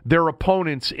their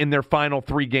opponents in their final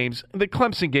 3 games. The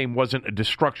Clemson game wasn't a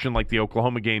destruction like the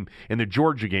Oklahoma game and the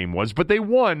Georgia game was, but they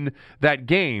won that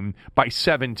game by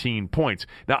 17 points.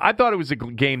 Now, I thought it was a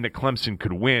game that Clemson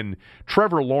could win.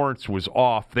 Trevor Lawrence was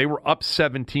off. They were up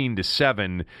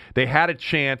 17-7. They had a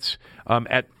chance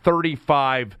at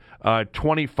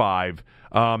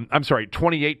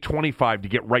 28-25 to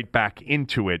get right back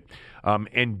into it.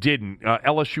 And didn't.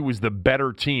 LSU was the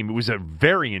better team. It was a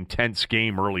very intense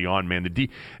game early on, man. To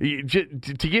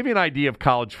give you an idea of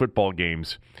college football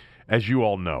games, as you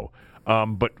all know,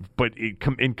 but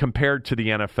in compared to the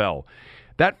NFL,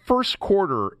 that first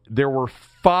quarter there were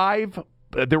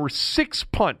 6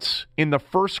 punts in the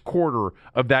first quarter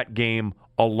of that game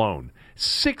alone.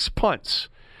 6 punts.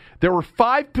 There were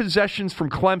 5 possessions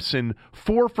from Clemson,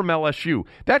 4 from LSU.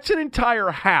 That's an entire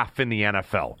half in the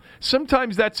NFL.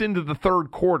 Sometimes that's into the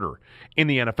third quarter in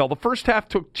the NFL. The first half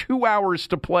took 2 hours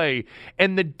to play,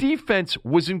 and the defense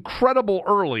was incredible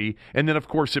early, and then, of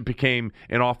course, it became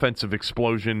an offensive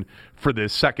explosion for the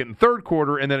second and third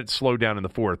quarter, and then it slowed down in the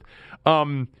fourth.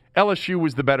 LSU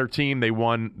was the better team. They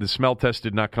won. The smell test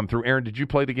did not come through. Aaron, did you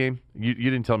play the game? You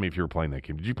didn't tell me if you were playing that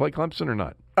game. Did you play Clemson or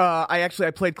not? I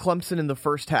played Clemson in the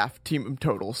first half team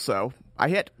total, so I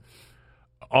hit.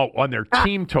 Oh, on their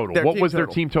team total. What was their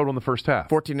team total in the first half?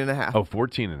 14.5. Oh,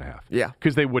 14.5. Yeah.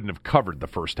 Because they wouldn't have covered the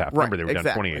first half. Remember, they were down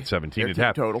 28-17 at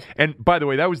half. Total. And, by the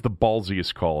way, that was the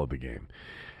ballsiest call of the game.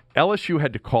 LSU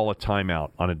had to call a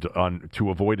timeout to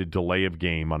avoid a delay of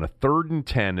game on a 3rd and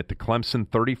 10 at the Clemson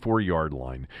 34-yard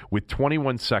line with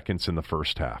 21 seconds in the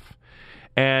first half.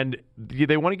 And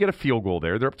they want to get a field goal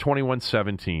there. They're up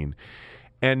 21-17.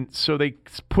 And so they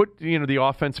put the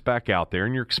offense back out there,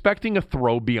 and you're expecting a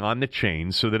throw beyond the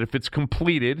chains so that if it's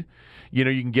completed, you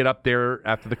can get up there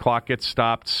after the clock gets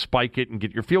stopped, spike it, and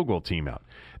get your field goal team out.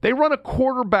 They run a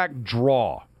quarterback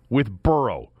draw with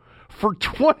Burrow for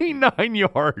 29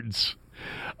 yards.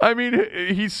 I mean,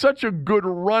 he's such a good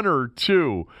runner,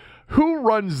 too. Who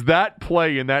runs that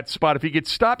play in that spot? If he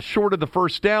gets stopped short of the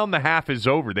first down, the half is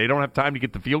over. They don't have time to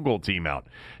get the field goal team out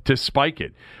to spike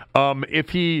it. If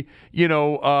he,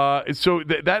 so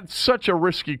that's such a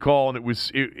risky call, and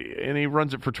and he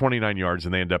runs it for 29 yards,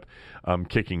 and they end up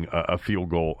kicking a field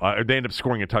goal. They end up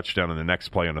scoring a touchdown on the next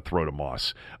play on a throw to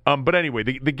Moss. But anyway,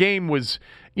 the game was,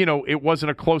 it wasn't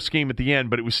a close game at the end,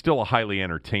 but it was still a highly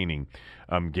entertaining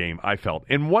game, I felt.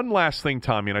 And one last thing,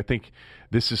 Tommy, and I think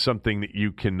this is something that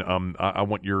you can, I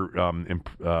want your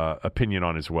opinion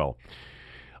on as well.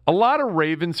 A lot of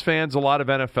Ravens fans, a lot of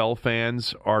NFL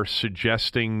fans are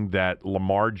suggesting that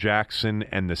Lamar Jackson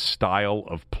and the style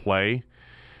of play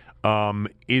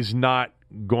is not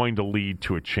going to lead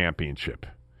to a championship.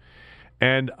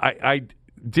 And I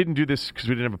didn't do this because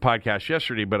we didn't have a podcast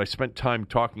yesterday, but I spent time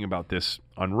talking about this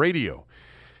on radio.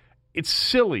 It's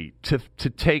silly to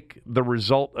take the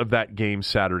result of that game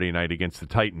Saturday night against the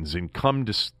Titans and come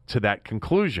to that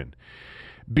conclusion,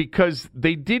 because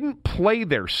they didn't play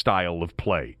their style of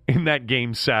play in that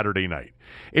game Saturday night.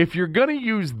 If you're going to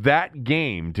use that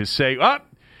game to say,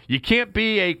 you can't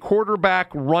be a quarterback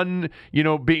run,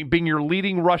 being your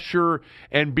leading rusher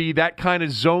and be that kind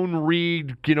of zone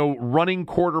read, running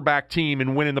quarterback team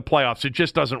and win in the playoffs, it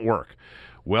just doesn't work.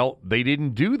 Well, they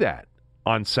didn't do that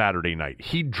on Saturday night.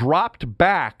 He dropped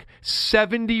back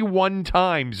 71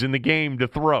 times in the game to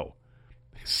throw.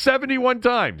 71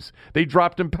 times. They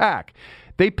dropped him back.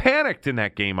 They panicked in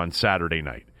that game on Saturday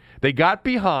night. They got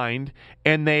behind,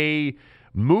 and they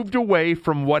moved away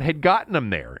from what had gotten them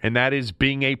there, and that is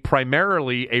being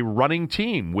primarily a running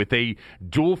team with a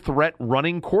dual-threat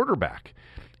running quarterback.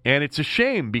 And it's a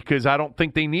shame because I don't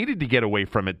think they needed to get away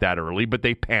from it that early, but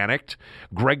they panicked.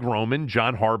 Greg Roman,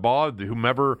 John Harbaugh,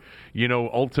 whomever,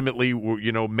 ultimately,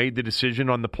 made the decision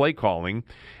on the play calling,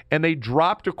 and they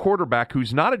dropped a quarterback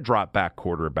who's not a drop-back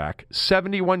quarterback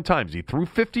 71 times. He threw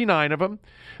 59 of them.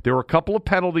 There were a couple of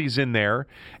penalties in there,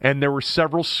 and there were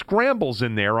several scrambles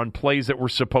in there on plays that were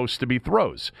supposed to be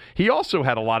throws. He also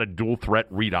had a lot of dual-threat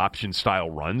read-option style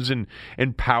runs and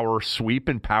power sweep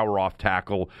and power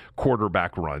off-tackle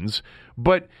quarterback runs.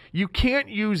 But you can't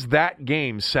use that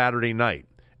game Saturday night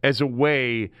as a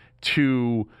way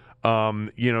to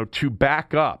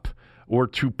back up or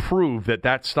to prove that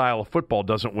that style of football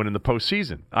doesn't win in the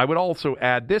postseason. I would also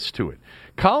add this to it.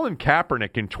 Colin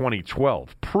Kaepernick in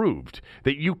 2012 proved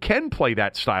that you can play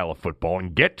that style of football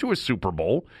and get to a Super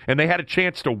Bowl, and they had a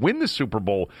chance to win the Super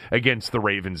Bowl against the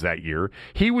Ravens that year.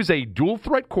 He was a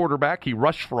dual-threat quarterback. He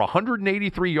rushed for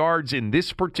 183 yards in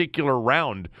this particular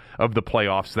round of the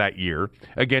playoffs that year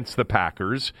against the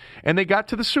Packers, and they got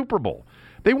to the Super Bowl.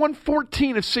 They won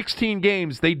 14 of 16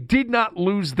 games. They did not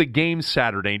lose the game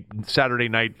Saturday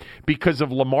night because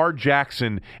of Lamar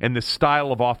Jackson and the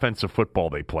style of offensive football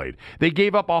they played. They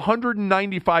gave up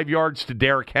 195 yards to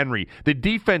Derrick Henry. The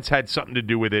defense had something to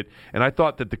do with it, and I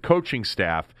thought that the coaching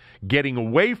staff getting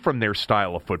away from their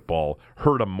style of football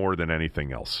hurt them more than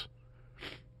anything else.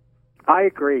 I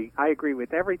agree. I agree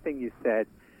with everything you said.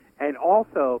 And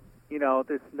also,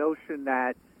 this notion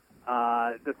that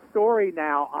the story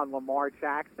now on Lamar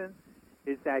Jackson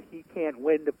is that he can't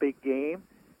win the big game.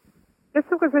 This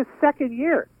was his second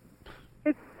year.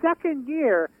 His second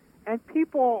year, and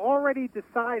people are already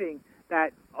deciding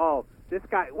that, this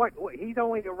guy, he's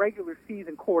only a regular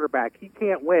season quarterback. He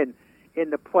can't win in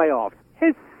the playoffs.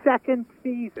 His second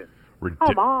season.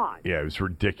 Come on. Yeah, it was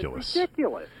ridiculous. It's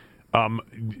ridiculous.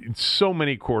 So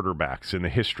many quarterbacks in the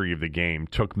history of the game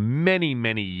took many,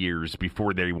 many years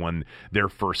before they won their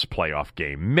first playoff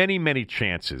game. Many, many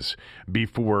chances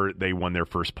before they won their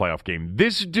first playoff game.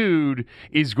 This dude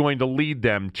is going to lead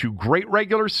them to great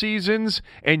regular seasons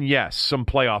and, yes, some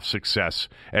playoff success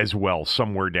as well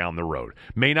somewhere down the road.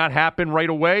 May not happen right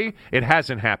away. It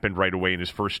hasn't happened right away in his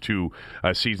first two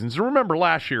seasons. And remember,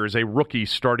 last year as a rookie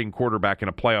starting quarterback in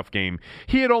a playoff game,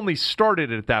 he had only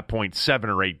started at that point 7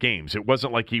 or 8 games. It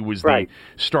wasn't like he was the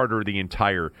starter the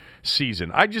entire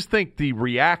season. I just think the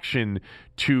reaction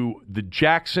to the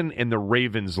Jackson and the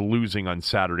Ravens losing on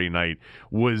Saturday night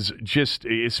was just,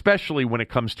 especially when it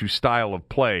comes to style of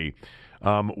play,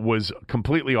 was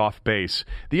completely off base.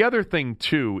 The other thing,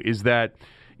 too, is that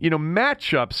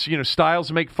matchups,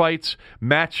 styles make fights,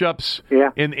 matchups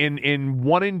in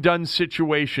one-and-done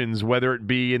situations, whether it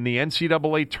be in the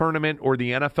NCAA tournament or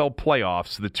the NFL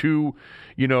playoffs, the two,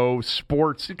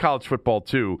 sports, college football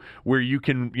too, where you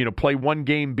can, play one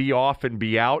game, be off, and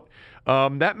be out.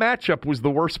 That matchup was the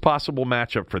worst possible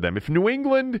matchup for them. If New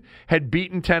England had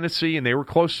beaten Tennessee, and they were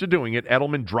close to doing it,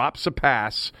 Edelman drops a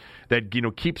pass that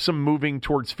keeps them moving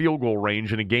towards field goal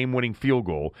range and a game-winning field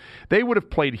goal. They would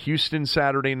have played Houston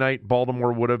Saturday night,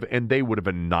 Baltimore would have, and they would have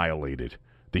annihilated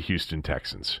the Houston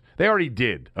Texans. They already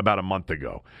did about a month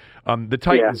ago.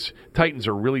 The Titans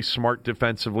are really smart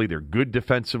defensively. They're good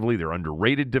defensively. They're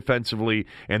underrated defensively.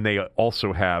 And they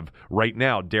also have, right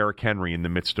now, Derrick Henry in the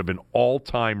midst of an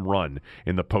all-time run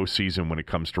in the postseason when it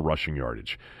comes to rushing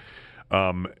yardage.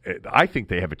 I think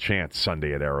they have a chance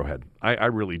Sunday at Arrowhead. I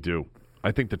really do.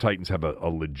 I think the Titans have a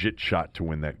legit shot to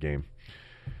win that game.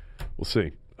 We'll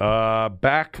see.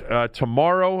 Back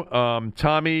tomorrow.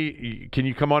 Tommy, can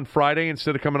you come on Friday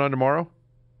instead of coming on tomorrow?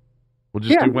 We'll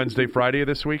just do Wednesday, Friday of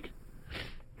this week?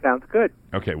 Sounds good.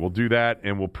 Okay, we'll do that,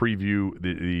 and we'll preview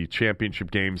the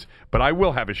championship games. But I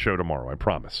will have a show tomorrow, I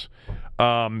promise.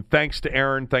 Thanks to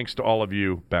Aaron. Thanks to all of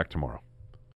you. Back tomorrow.